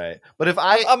like, right. But if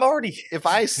I'm already, if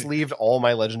I sleeved all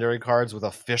my Legendary cards with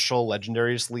official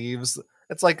Legendary sleeves,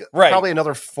 it's like probably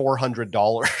another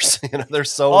 $400. They're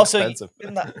so expensive.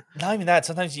 Not even that.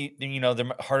 Sometimes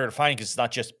they're harder to find because it's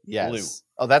not just blue.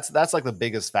 Oh, that's like the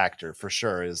biggest factor for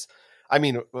sure. I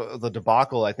mean, the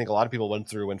debacle I think a lot of people went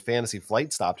through when Fantasy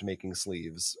Flight stopped making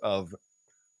sleeves. Of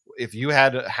if you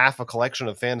had half a collection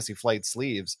of Fantasy Flight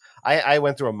sleeves, I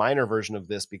went through a minor version of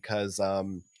this because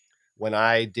when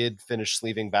I did finish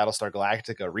sleeving Battlestar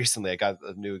Galactica recently, I got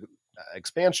a new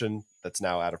expansion that's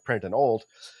now out of print and old.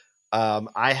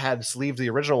 I had sleeved the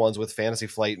original ones with Fantasy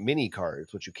Flight mini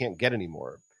cards, which you can't get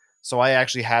anymore. So I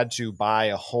actually had to buy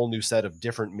a whole new set of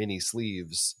different mini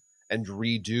sleeves and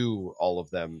redo all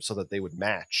of them so that they would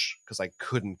match because I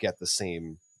couldn't get the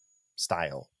same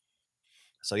style.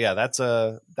 So yeah, that's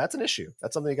an issue.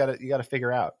 That's something you got to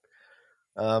figure out.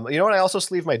 You know what? I also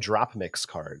sleeve my drop mix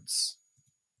cards.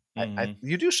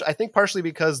 You do. I think partially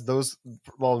because those.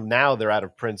 Well, now they're out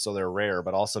of print, so they're rare,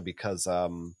 but also because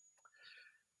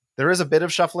there is a bit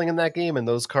of shuffling in that game, and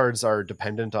those cards are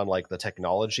dependent on like the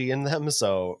technology in them.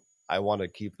 So I want to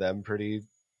keep them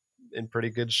in pretty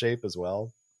good shape as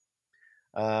well.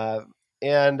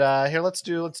 And here, let's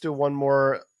do one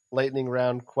more lightning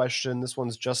round question. This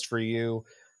one's just for you.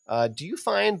 Do you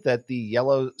find that the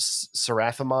yellow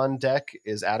Seraphimon deck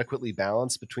is adequately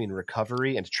balanced between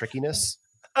recovery and trickiness?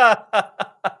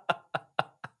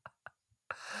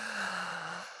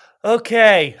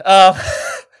 Okay.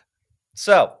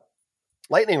 So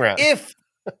lightning round. If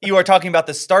you are talking about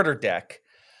the starter deck,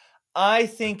 I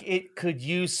think it could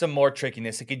use some more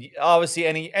trickiness. It could obviously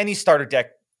any starter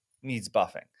deck needs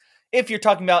buffing. If you're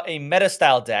talking about a meta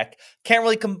style deck, can't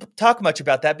really talk much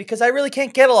about that because I really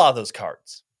can't get a lot of those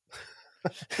cards.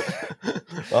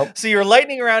 Well, so your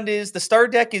lightning round is the starter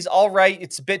deck is all right.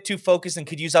 It's a bit too focused and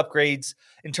could use upgrades.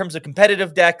 In terms of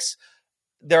competitive decks,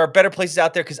 there are better places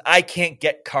out there because I can't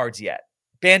get cards yet.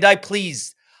 Bandai,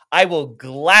 please. I will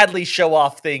gladly show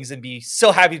off things and be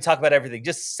so happy to talk about everything.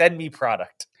 Just send me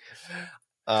product.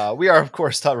 We are, of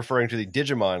course, not referring to the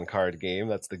Digimon card game.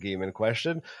 That's the game in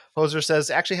question. Hoser says,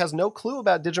 actually has no clue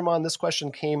about Digimon. This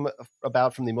question came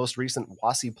about from the most recent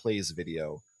Wasi Plays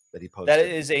video that he posted. That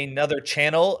is another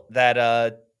channel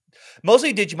that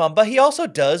mostly Digimon, but he also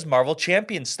does Marvel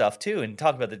Champion stuff too and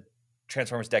talk about the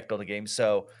Transformers deck building game.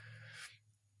 So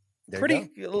plays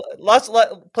a lot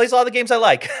of the games I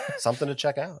like. Something to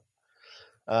check out.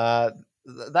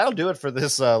 That'll do it for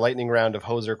this lightning round of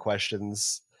Hoser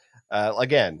questions.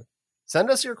 Again, send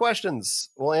us your questions.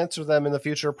 We'll answer them in the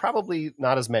future. Probably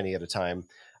not as many at a time.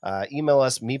 Email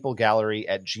us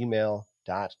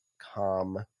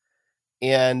meeplegallery@gmail.com.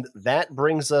 And that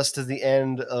brings us to the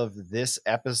end of this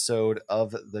episode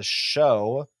of the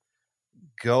show.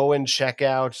 Go and check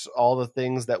out all the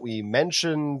things that we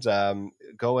mentioned.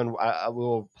 Go and I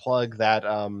will plug that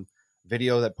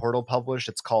video that Portal published.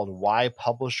 It's called Why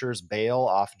Publishers Bail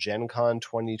Off Gen Con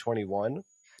 2021.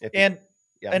 And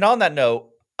on that note,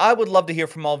 I would love to hear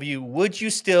from all of you. Would you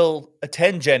still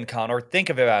attend Gen Con or think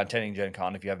about attending Gen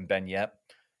Con if you haven't been yet?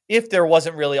 If there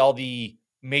wasn't really all the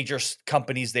major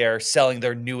companies there selling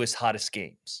their newest, hottest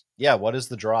games. Yeah, what is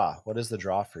the draw? What is the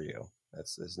draw for you?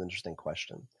 That's an interesting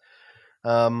question.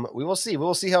 We will see. We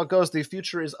will see how it goes. The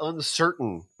future is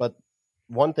uncertain, but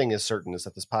one thing is certain is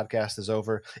that this podcast is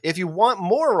over. If you want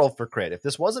more Roll for Crit, if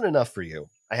this wasn't enough for you,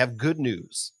 I have good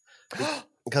news.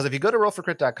 Because if you go to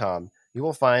rollforcrit.com, you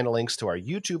will find links to our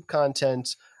YouTube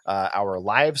content, our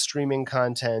live streaming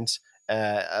content,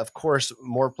 of course,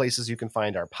 more places you can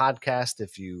find our podcast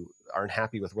if you aren't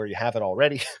happy with where you have it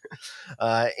already.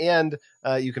 And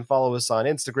you can follow us on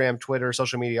Instagram, Twitter,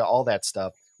 social media, all that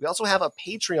stuff. We also have a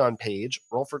Patreon page,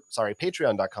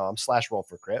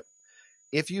 patreon.com/rollforcrit.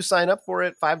 If you sign up for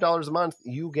it, $5 a month,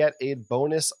 you get a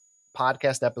bonus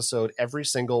podcast episode every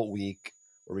single week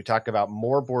where we talk about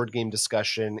more board game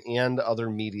discussion and other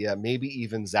media, maybe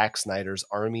even Zack Snyder's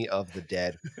Army of the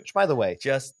Dead, which, by the way,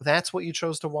 that's what you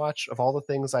chose to watch. Of all the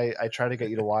things I try to get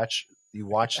you to watch, you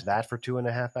watched that for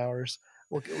 2.5 hours.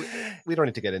 We don't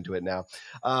need to get into it now.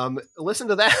 Listen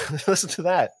to that. Listen to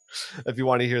that if you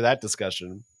want to hear that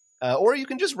discussion. Or you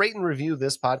can just rate and review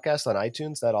this podcast on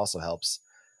iTunes. That also helps.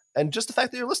 And just the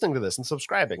fact that you're listening to this and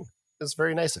subscribing is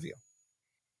very nice of you.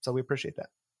 So we appreciate that.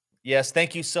 Yes,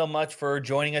 thank you so much for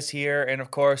joining us here. And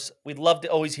of course, we'd love to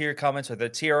always hear your comments, whether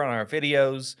it's here on our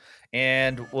videos.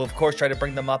 And we'll, of course, try to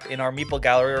bring them up in our Meeple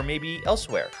Gallery or maybe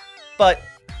elsewhere. But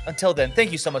until then,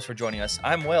 thank you so much for joining us.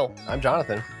 I'm Will. I'm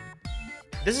Jonathan.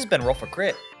 This has been Roll for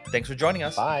Crit. Thanks for joining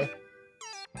us. Bye.